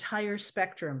the entire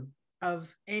spectrum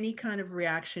of any kind of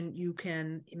reaction you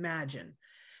can imagine.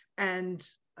 And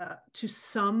to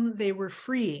some, they were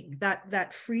freeing.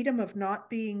 That freedom of not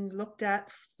being looked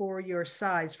at for your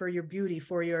size, for your beauty,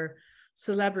 for your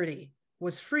celebrity,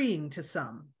 was freeing to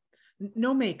some.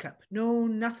 No makeup, no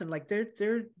nothing. Like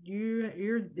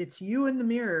it's you in the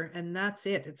mirror, and that's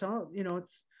it. It's all, you know,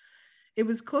 it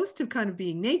was close to kind of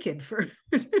being naked for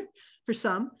for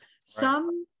some. Right.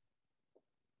 Some,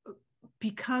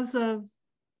 because of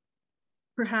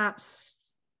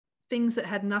perhaps things that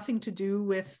had nothing to do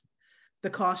with the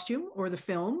costume or the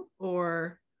film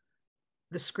or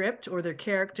the script or their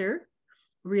character,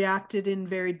 reacted in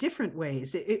very different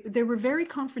ways. They were very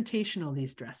confrontational,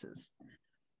 these dresses,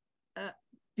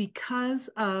 because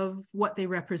of what they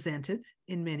represented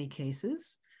in many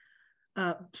cases.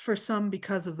 For some,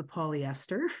 because of the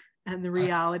polyester and the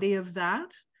reality of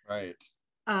that. Right.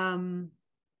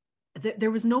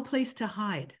 There was no place to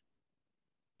hide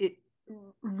it,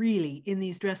 really, in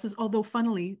these dresses, although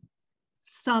funnily,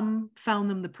 some found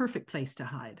them the perfect place to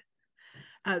hide.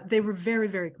 They were very,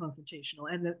 very confrontational,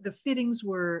 and the fittings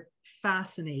were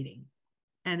fascinating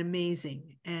and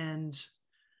amazing. And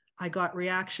I got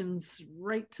reactions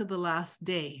right to the last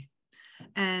day.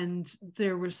 And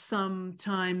there were some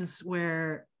times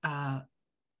where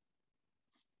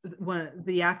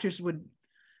the actors would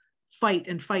fight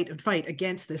and fight and fight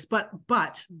against this,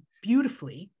 but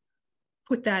beautifully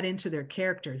put that into their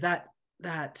character. That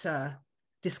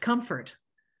discomfort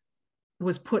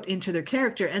was put into their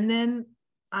character. And then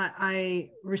I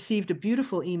received a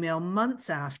beautiful email months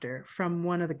after from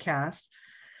one of the cast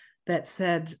that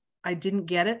said, I didn't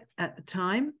get it at the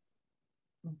time,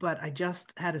 but I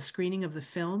just had a screening of the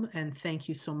film, and thank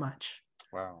you so much.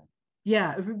 Wow.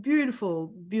 Yeah,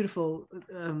 beautiful, beautiful.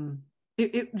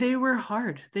 They were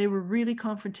hard. They were really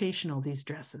confrontational, these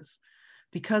dresses,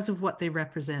 because of what they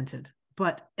represented.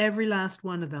 But every last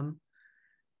one of them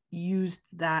used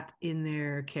that in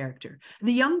their character.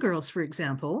 The young girls, for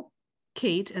example,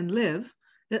 Kate and Liv,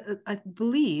 I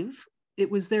believe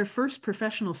it was their first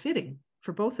professional fitting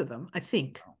for both of them, I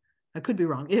think. I could be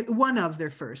wrong. One of their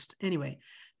first, anyway.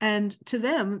 And to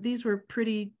them, these were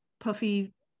pretty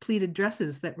puffy pleated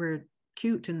dresses that were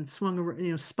cute and swung around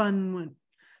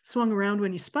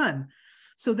when you spun.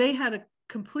 So they had a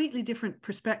completely different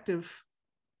perspective,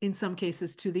 in some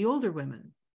cases, to the older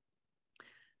women.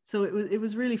 So it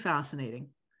was really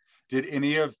fascinating. Did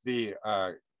any of the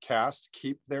cast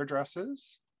keep their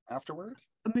dresses afterward?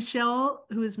 Michelle,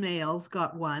 who is male's,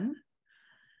 got one.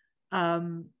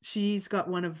 She's got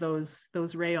one of those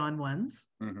rayon ones.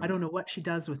 Mm-hmm. I don't know what she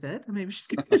does with it. Maybe she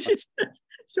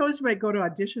might go to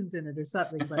auditions in it or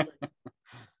something, but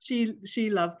she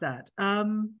loved that.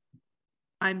 I'm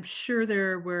sure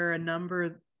there were a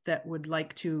number that would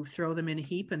like to throw them in a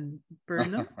heap and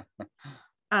burn them.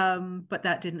 But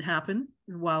that didn't happen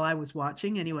while I was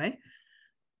watching anyway.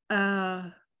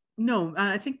 No,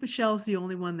 I think Michelle's the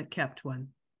only one that kept one.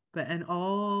 And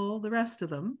all the rest of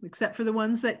them, except for the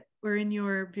ones that were in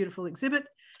your beautiful exhibit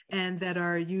and that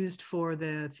are used for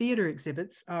the theater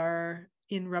exhibits, are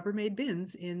in Rubbermaid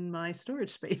bins in my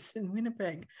storage space in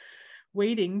Winnipeg,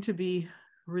 waiting to be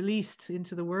released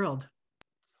into the world.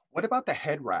 What about the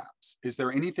head wraps? Is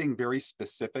there anything very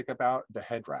specific about the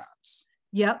head wraps?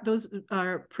 Yeah, those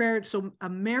are prayer. So a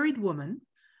married woman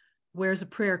wears a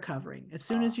prayer covering. As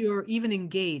soon as you're even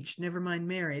engaged, never mind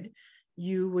married,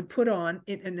 you would put on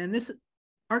it. And this,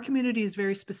 our community is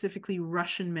very specifically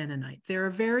Russian Mennonite. There are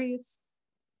variations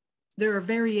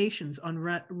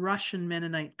on Russian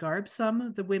Mennonite garb. Some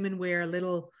of the women wear a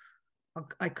little,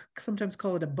 I sometimes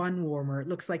call it a bun warmer. It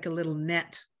looks like a little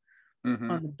net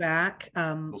on the back.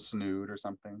 A little snood or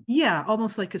something. Yeah,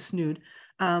 almost like a snood.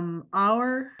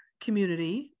 Our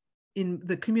community, in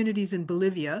the communities in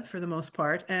Bolivia for the most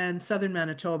part, and southern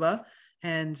Manitoba,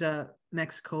 and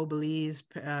Mexico, Belize,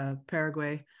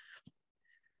 Paraguay,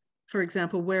 for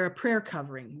example, wear a prayer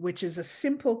covering, which is a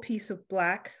simple piece of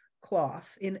black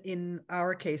cloth. In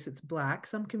our case, it's black.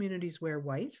 Some communities wear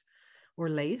white or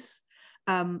lace.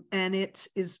 And it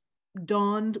is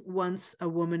donned once a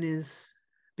woman is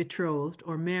betrothed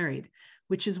or married,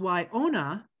 which is why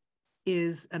Ona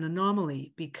is an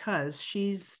anomaly, because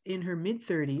she's in her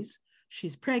mid-30s.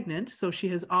 She's pregnant, so she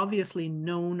has obviously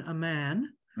known a man.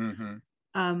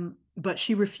 Mm-hmm. But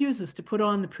she refuses to put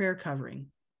on the prayer covering,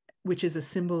 which is a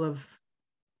symbol of,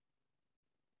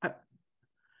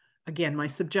 again, my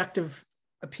subjective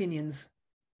opinions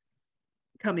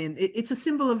come in. It's a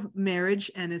symbol of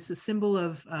marriage, and it's a symbol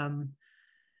of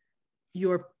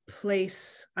your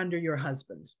place under your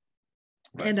husband,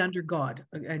 right, and under God.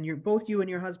 And both you and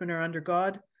your husband are under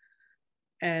God,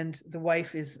 and the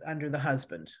wife is under the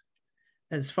husband,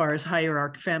 as far as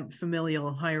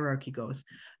familial hierarchy goes.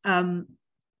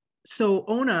 So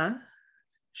Ona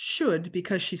should,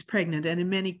 because she's pregnant, and in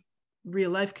many real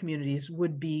life communities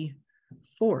would be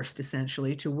forced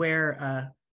essentially to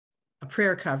wear a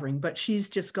prayer covering, but she's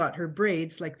just got her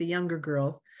braids like the younger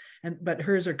girls, but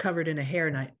hers are covered in a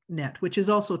hair net, which is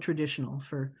also traditional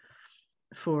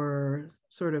for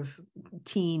sort of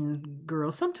teen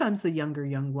girls, sometimes the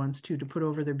young ones too, to put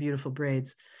over their beautiful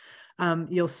braids.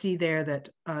 You'll see there that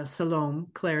Salome,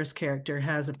 Claire's character,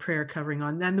 has a prayer covering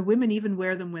on, and the women even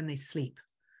wear them when they sleep.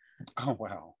 Oh,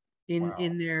 wow.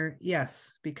 In their,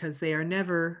 yes, because they are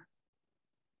never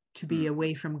to be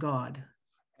away from God.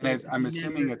 And I'm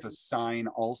assuming it's a sign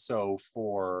also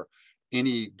for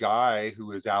any guy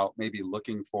who is out maybe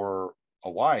looking for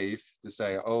a wife to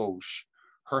say, oh,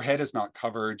 her head is not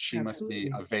covered, she must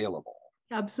be available.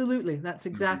 Absolutely, that's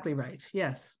exactly right.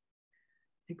 Yes,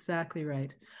 exactly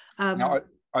right. Now,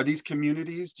 are these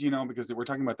communities, do you know, because we're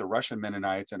talking about the Russian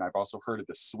Mennonites, and I've also heard of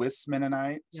the Swiss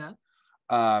Mennonites.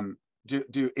 Yeah.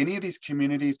 Do any of these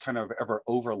communities kind of ever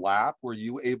overlap? Were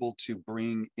you able to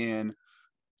bring in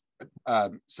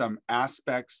some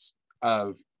aspects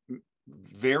of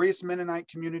various Mennonite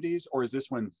communities, or is this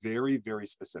one very, very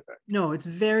specific? No, it's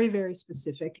very, very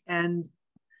specific. And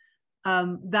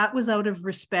that was out of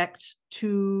respect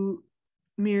to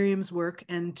Miriam's work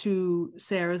and to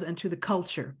Sarah's and to the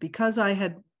culture, because I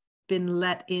had been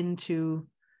let into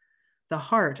the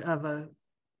heart of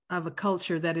a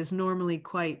culture that is normally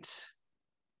quite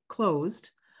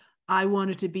closed. I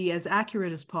wanted to be as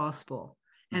accurate as possible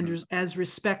and as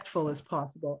respectful as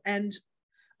possible. And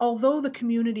although the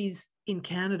communities in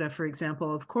Canada, for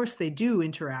example, of course they do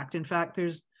interact. In fact,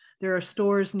 there are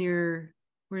stores near,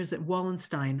 where is it,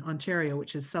 Wallenstein, Ontario,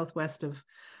 which is southwest of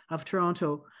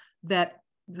Toronto, that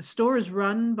the store is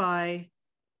run by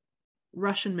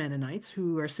Russian Mennonites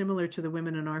who are similar to the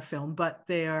women in our film, but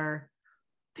they are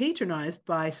patronized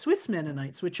by Swiss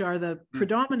Mennonites, which are the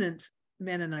predominant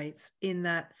Mennonites in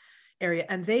that area.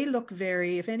 And they look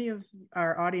very, if any of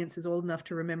our audience is old enough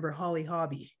to remember Holly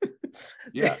Hobby,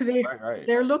 yes, right.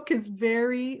 Their look is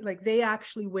very, like, they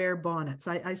actually wear bonnets.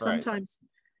 I sometimes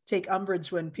take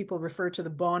umbrage when people refer to the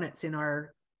bonnets in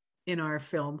our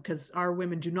film, because our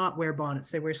women do not wear bonnets.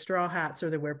 They wear straw hats or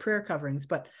they wear prayer coverings.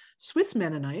 But Swiss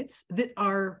Mennonites, that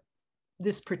are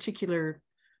this particular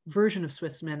version of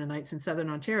Swiss Mennonites in Southern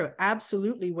Ontario,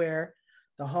 absolutely wear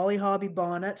the Holly Hobby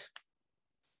bonnet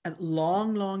and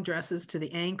long dresses to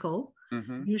the ankle,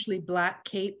 usually black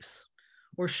capes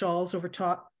or shawls over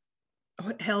top,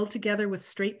 held together with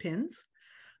straight pins.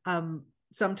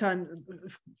 Sometimes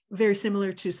very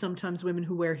similar to sometimes women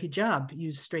who wear hijab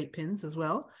use straight pins as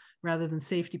well, rather than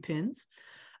safety pins.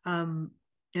 And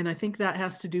I think that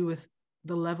has to do with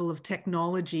the level of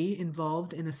technology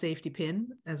involved in a safety pin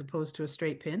as opposed to a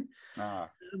straight pin.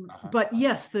 But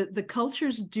yes, the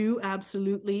cultures do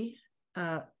absolutely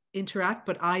interact,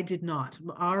 but I did not.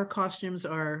 Our costumes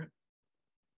are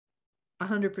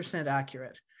 100%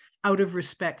 accurate out of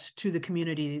respect to the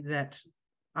community that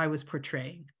I was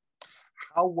portraying.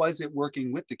 How was it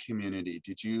working with the community?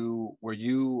 Were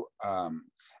you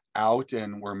out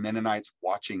and were Mennonites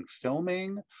watching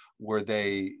filming? Were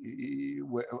they,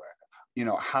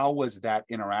 how was that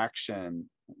interaction,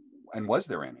 and was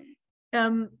there any?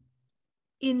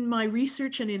 In my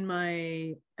research and in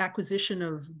my acquisition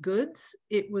of goods,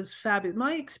 it was fabulous.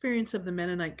 My experience of the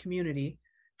Mennonite community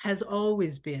has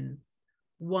always been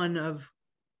one of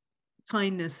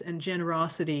kindness and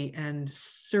generosity and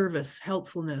service,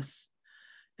 helpfulness,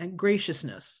 and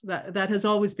graciousness. That has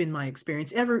always been my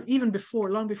experience,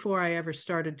 long before I ever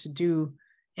started to do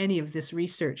any of this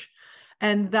research.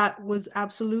 And that was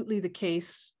absolutely the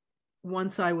case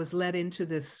once I was led into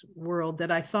this world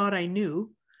that I thought I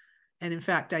knew, and in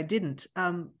fact I didn't.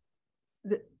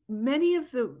 Many of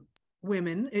the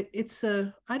women,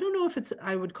 I don't know if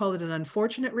I would call it an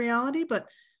unfortunate reality, but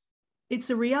it's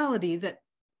a reality that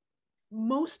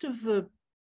most of the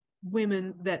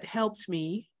women that helped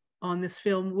me on this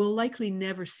film will likely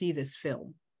never see this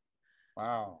film.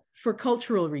 Wow. For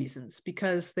cultural reasons,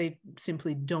 because they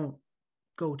simply don't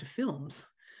go to films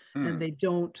and they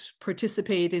don't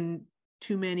participate in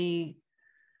too many,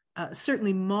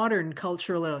 certainly modern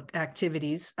cultural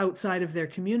activities outside of their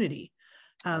community.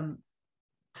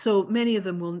 So many of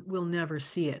them will never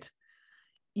see it.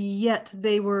 Yet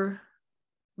they were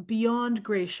beyond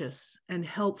gracious and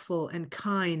helpful and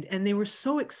kind. And they were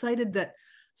so excited that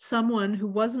someone who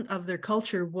wasn't of their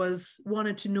culture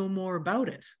wanted to know more about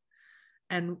it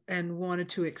and wanted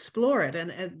to explore it.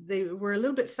 And they were a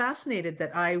little bit fascinated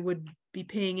that I would be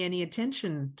paying any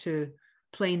attention to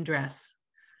plain dress.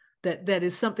 That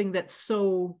is something that's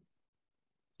so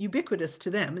ubiquitous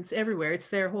to them. It's everywhere. It's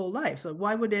their whole life. So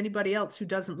why would anybody else who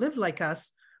doesn't live like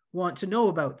us want to know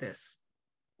about this?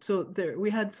 So we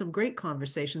had some great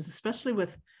conversations,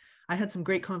 I had some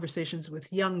great conversations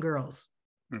with young girls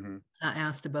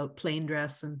asked about plain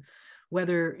dress and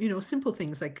whether, you know, simple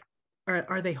things like,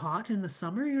 are they hot in the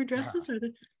summer, your dresses? Yeah. Or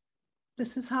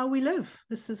this is how we live.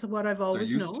 This is what I've always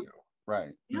They're used known. to,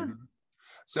 right. Yeah.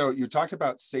 So you talked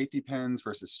about safety pins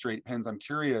versus straight pins. I'm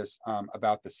curious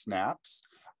about the snaps.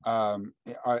 Are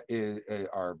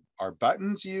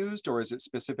buttons used, or is it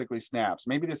specifically snaps?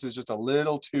 Maybe this is just a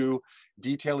little too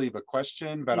detail-y of a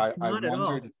question, but It's I not at all.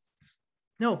 wondered if...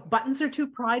 No, buttons are too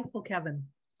prideful, Kevin.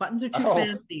 Buttons are too Oh.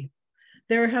 fancy.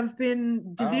 There have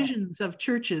been divisions of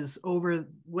churches over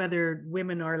whether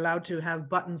women are allowed to have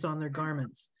buttons on their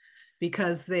garments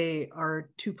because they are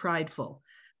too prideful.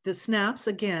 The snaps,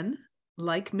 again,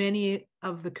 like many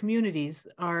of the communities,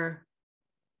 are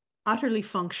utterly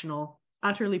functional,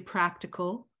 utterly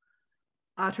practical,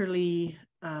 utterly,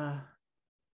 I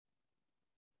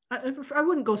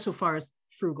wouldn't go so far as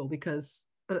frugal, because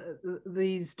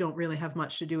these don't really have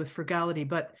much to do with frugality,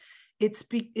 but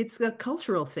it's a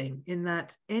cultural thing in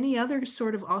that any other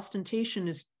sort of ostentation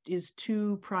is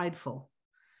too prideful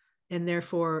and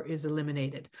therefore is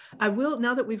eliminated. I will,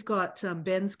 now that we've got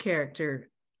Ben's character,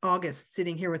 August,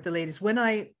 sitting here with the ladies, when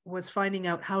I was finding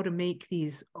out how to make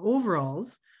these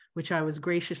overalls, which I was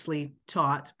graciously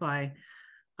taught by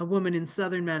a woman in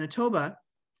southern Manitoba,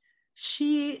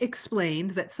 she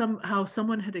explained that somehow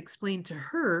someone had explained to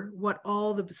her what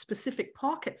all the specific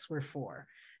pockets were for.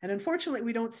 And unfortunately,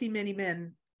 we don't see many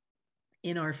men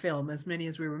in our film, as many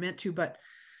as we were meant to, but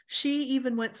she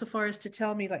even went so far as to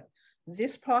tell me, like,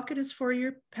 this pocket is for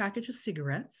your package of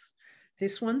cigarettes.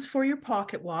 This one's for your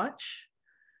pocket watch.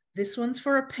 This one's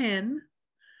for a pen.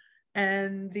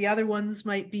 And the other ones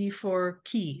might be for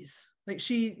keys. Like,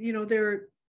 she, you know, there are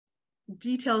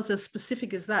details as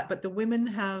specific as that, but the women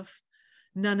have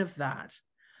none of that.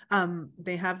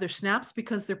 They have their snaps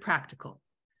because they're practical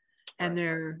and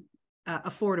they're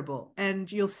affordable.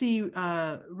 And you'll see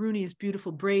Rooney's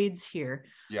beautiful braids here.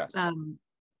 Yes.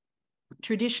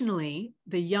 Traditionally,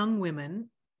 the young women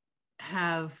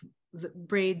have the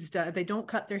braids done. They don't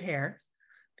cut their hair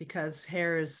because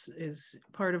hair is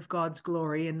part of God's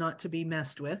glory and not to be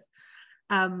messed with.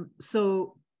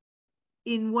 So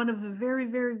in one of the very,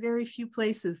 very, very few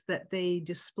places that they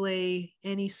display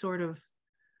any sort of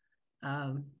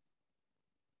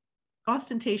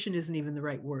ostentation isn't even the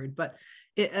right word, but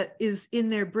it is in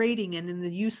their braiding and in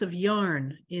the use of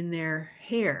yarn in their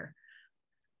hair.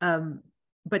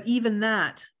 But even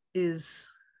that is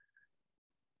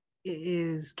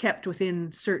kept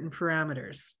within certain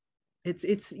parameters.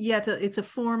 It's a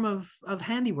form of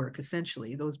handiwork,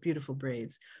 essentially, those beautiful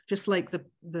braids, just like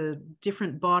the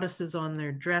different bodices on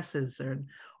their dresses,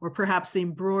 or perhaps the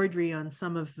embroidery on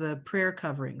some of the prayer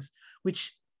coverings,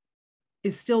 which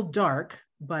is still dark,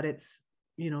 but it's,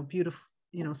 you know, beautiful,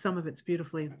 you know, some of it's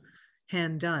beautifully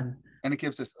hand done. And it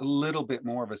gives us a little bit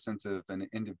more of a sense of an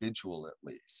individual, at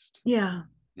least. Yeah.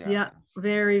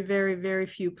 Very, very, very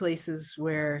few places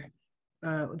where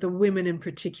the women in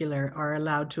particular are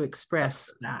allowed to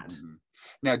express that.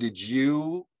 Now, did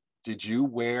you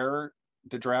wear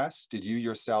the dress? Did you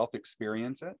yourself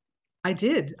experience it? I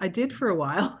did for a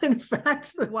while. In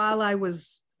fact, while I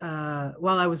was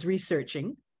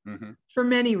researching, for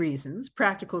many reasons,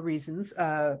 practical reasons,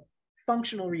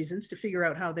 functional reasons, to figure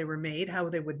out how they were made, how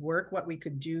they would work, what we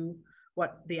could do,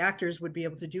 what the actors would be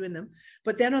able to do in them.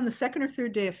 But then on the second or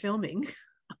third day of filming,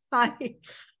 I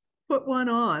put one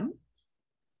on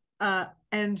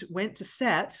and went to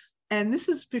set. And this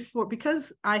is before,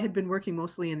 because I had been working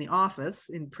mostly in the office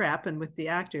in prep and with the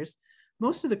actors,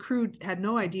 most of the crew had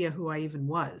no idea who I even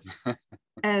was.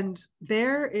 And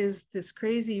there is this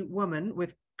crazy woman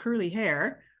with curly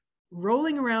hair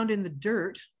rolling around in the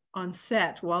dirt on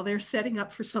set while they're setting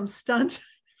up for some stunt.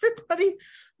 Everybody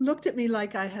looked at me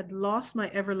like I had lost my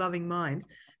ever-loving mind.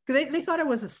 They thought I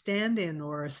was a stand-in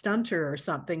or a stunter or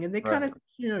something, and they kind of,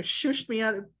 you know, shushed me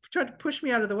out, tried to push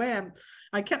me out of the way.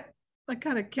 I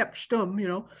kind of kept stum, you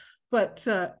know. But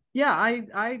yeah,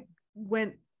 I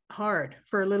went hard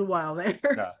for a little while there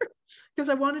because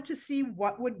I wanted to see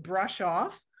what would brush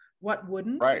off, what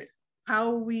wouldn't,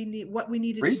 what we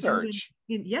needed research.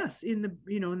 to do in the,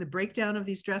 you know, in the breakdown of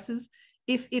these dresses,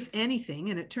 if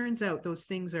anything. And it turns out those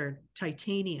things are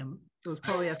titanium, those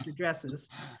polyester dresses.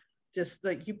 Just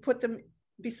like, you put them,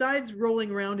 besides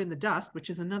rolling around in the dust, which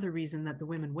is another reason that the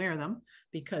women wear them,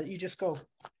 because you just go,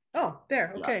 oh,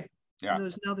 there, okay. Yeah.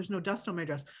 There's no dust on my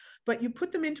dress. But you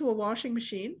put them into a washing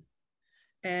machine,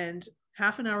 and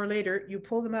half an hour later, you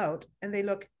pull them out, and they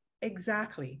look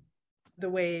exactly the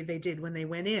way they did when they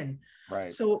went in. Right.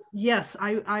 So yes,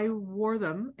 I wore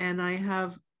them, and I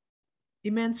have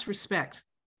immense respect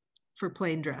for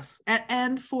plain dress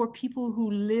and for people who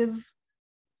live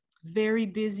very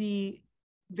busy,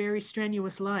 very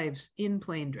strenuous lives in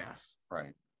plain dress.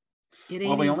 Right. It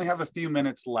Well, ain't we easy. only have a few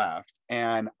minutes left,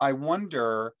 and I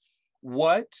wonder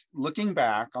looking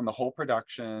back on the whole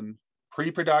production,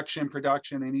 pre-production,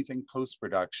 production, anything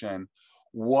post-production,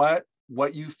 what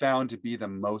you found to be the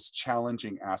most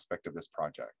challenging aspect of this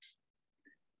project?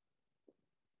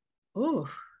 Oh,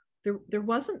 there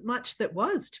wasn't much that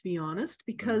was, to be honest,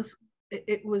 because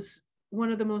it was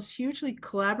one of the most hugely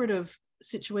collaborative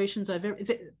situations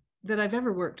that I've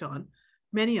ever worked on.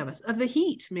 Many of us. The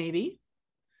heat maybe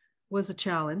was a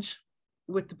challenge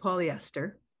with the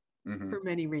polyester for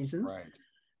many reasons. Right.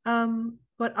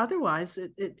 But otherwise,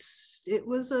 it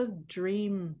was a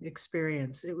dream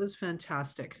experience. It was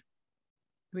fantastic.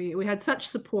 We had such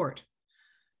support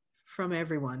from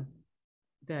everyone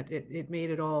that it made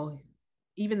it all,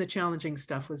 even the challenging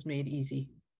stuff was made easy.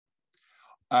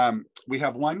 We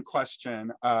have one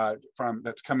question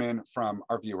that's come in from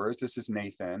our viewers. This is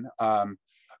Nathan.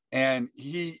 And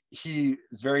he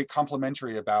is very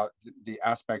complimentary about the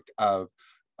aspect of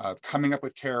coming up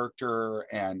with character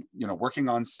and, you know, working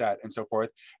on set and so forth.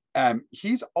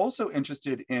 He's also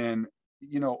interested in,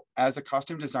 you know, as a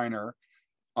costume designer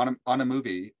on a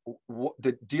movie,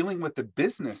 dealing with the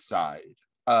business side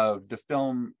of the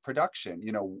film production,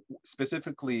 you know,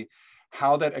 specifically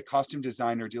how that a costume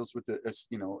designer deals with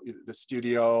the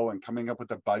studio and coming up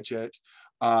with a budget.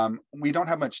 We don't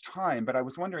have much time, but I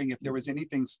was wondering if there was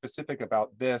anything specific about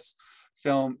this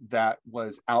film that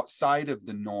was outside of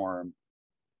the norm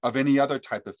of any other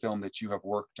type of film that you have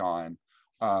worked on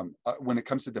when it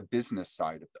comes to the business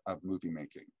side of movie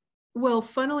making. Well,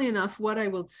 funnily enough, what I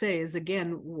will say is,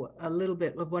 again, a little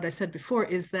bit of what I said before,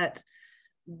 is that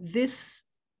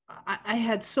I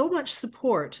had so much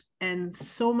support and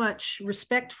so much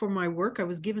respect for my work. I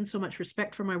was given so much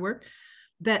respect for my work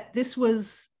that this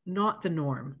was not the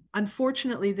norm.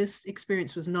 Unfortunately, this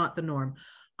experience was not the norm.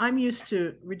 I'm used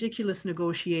to ridiculous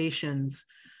negotiations,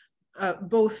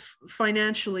 both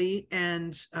financially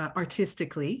and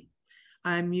artistically.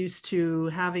 I'm used to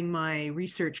having my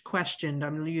research questioned.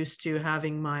 I'm used to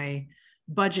having my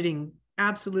budgeting,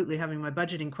 absolutely having my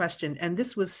budgeting questioned. And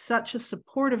this was such a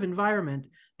supportive environment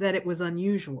that it was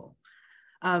unusual.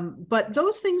 But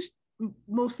those things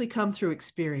mostly come through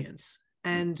experience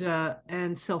and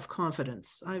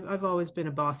self-confidence. I've always been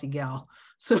a bossy gal,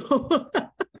 so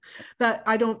that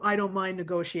I don't mind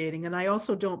negotiating, and I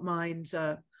also don't mind.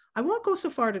 I won't go so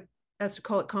far as to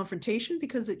call it confrontation,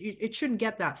 because it shouldn't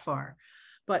get that far,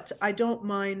 but I don't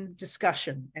mind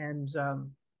discussion and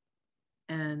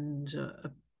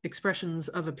expressions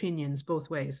of opinions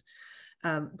both ways.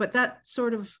 But that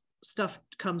sort of stuff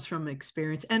comes from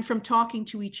experience and from talking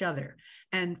to each other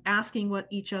and asking what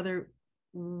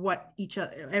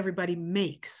everybody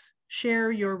makes. Share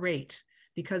your rate,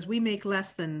 because we make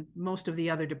less than most of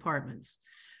the other departments,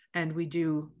 and we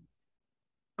do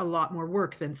a lot more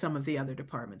work than some of the other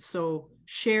departments. So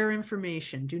share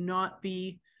information. Do not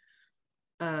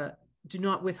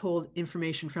withhold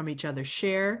information from each other.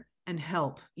 Share and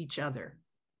help each other.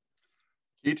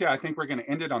 Quita, I think we're going to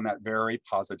end it on that very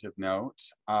positive note,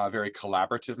 very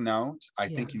collaborative note. I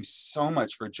thank you so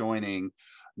much for joining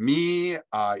me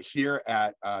here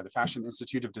at the Fashion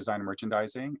Institute of Design and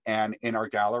Merchandising and in our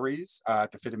galleries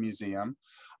at the FIDM Museum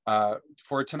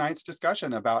for tonight's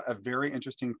discussion about a very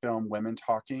interesting film, Women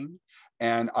Talking.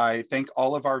 And I thank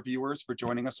all of our viewers for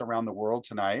joining us around the world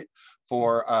tonight,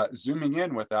 for zooming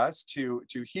in with us to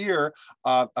hear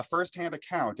a firsthand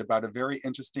account about a very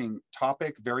interesting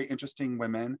topic, very interesting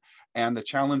women, and the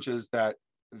challenges that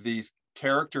these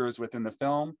characters within the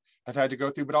film have had to go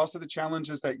through, but also the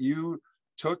challenges that you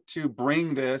took to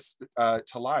bring this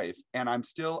to life. And I'm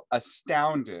still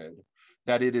astounded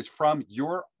that it is from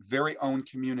your very own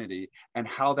community and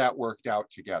how that worked out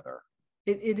together.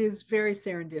 It is very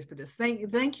serendipitous.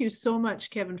 Thank you so much,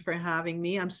 Kevin, for having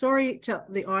me. I'm sorry to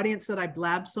the audience that I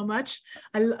blabbed so much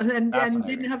and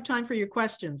didn't have time for your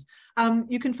questions.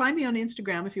 You can find me on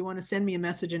Instagram if you want to send me a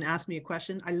message and ask me a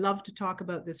question. I love to talk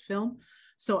about this film,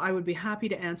 so I would be happy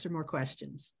to answer more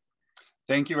questions.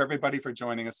 Thank you, everybody, for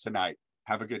joining us tonight.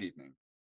 Have a good evening.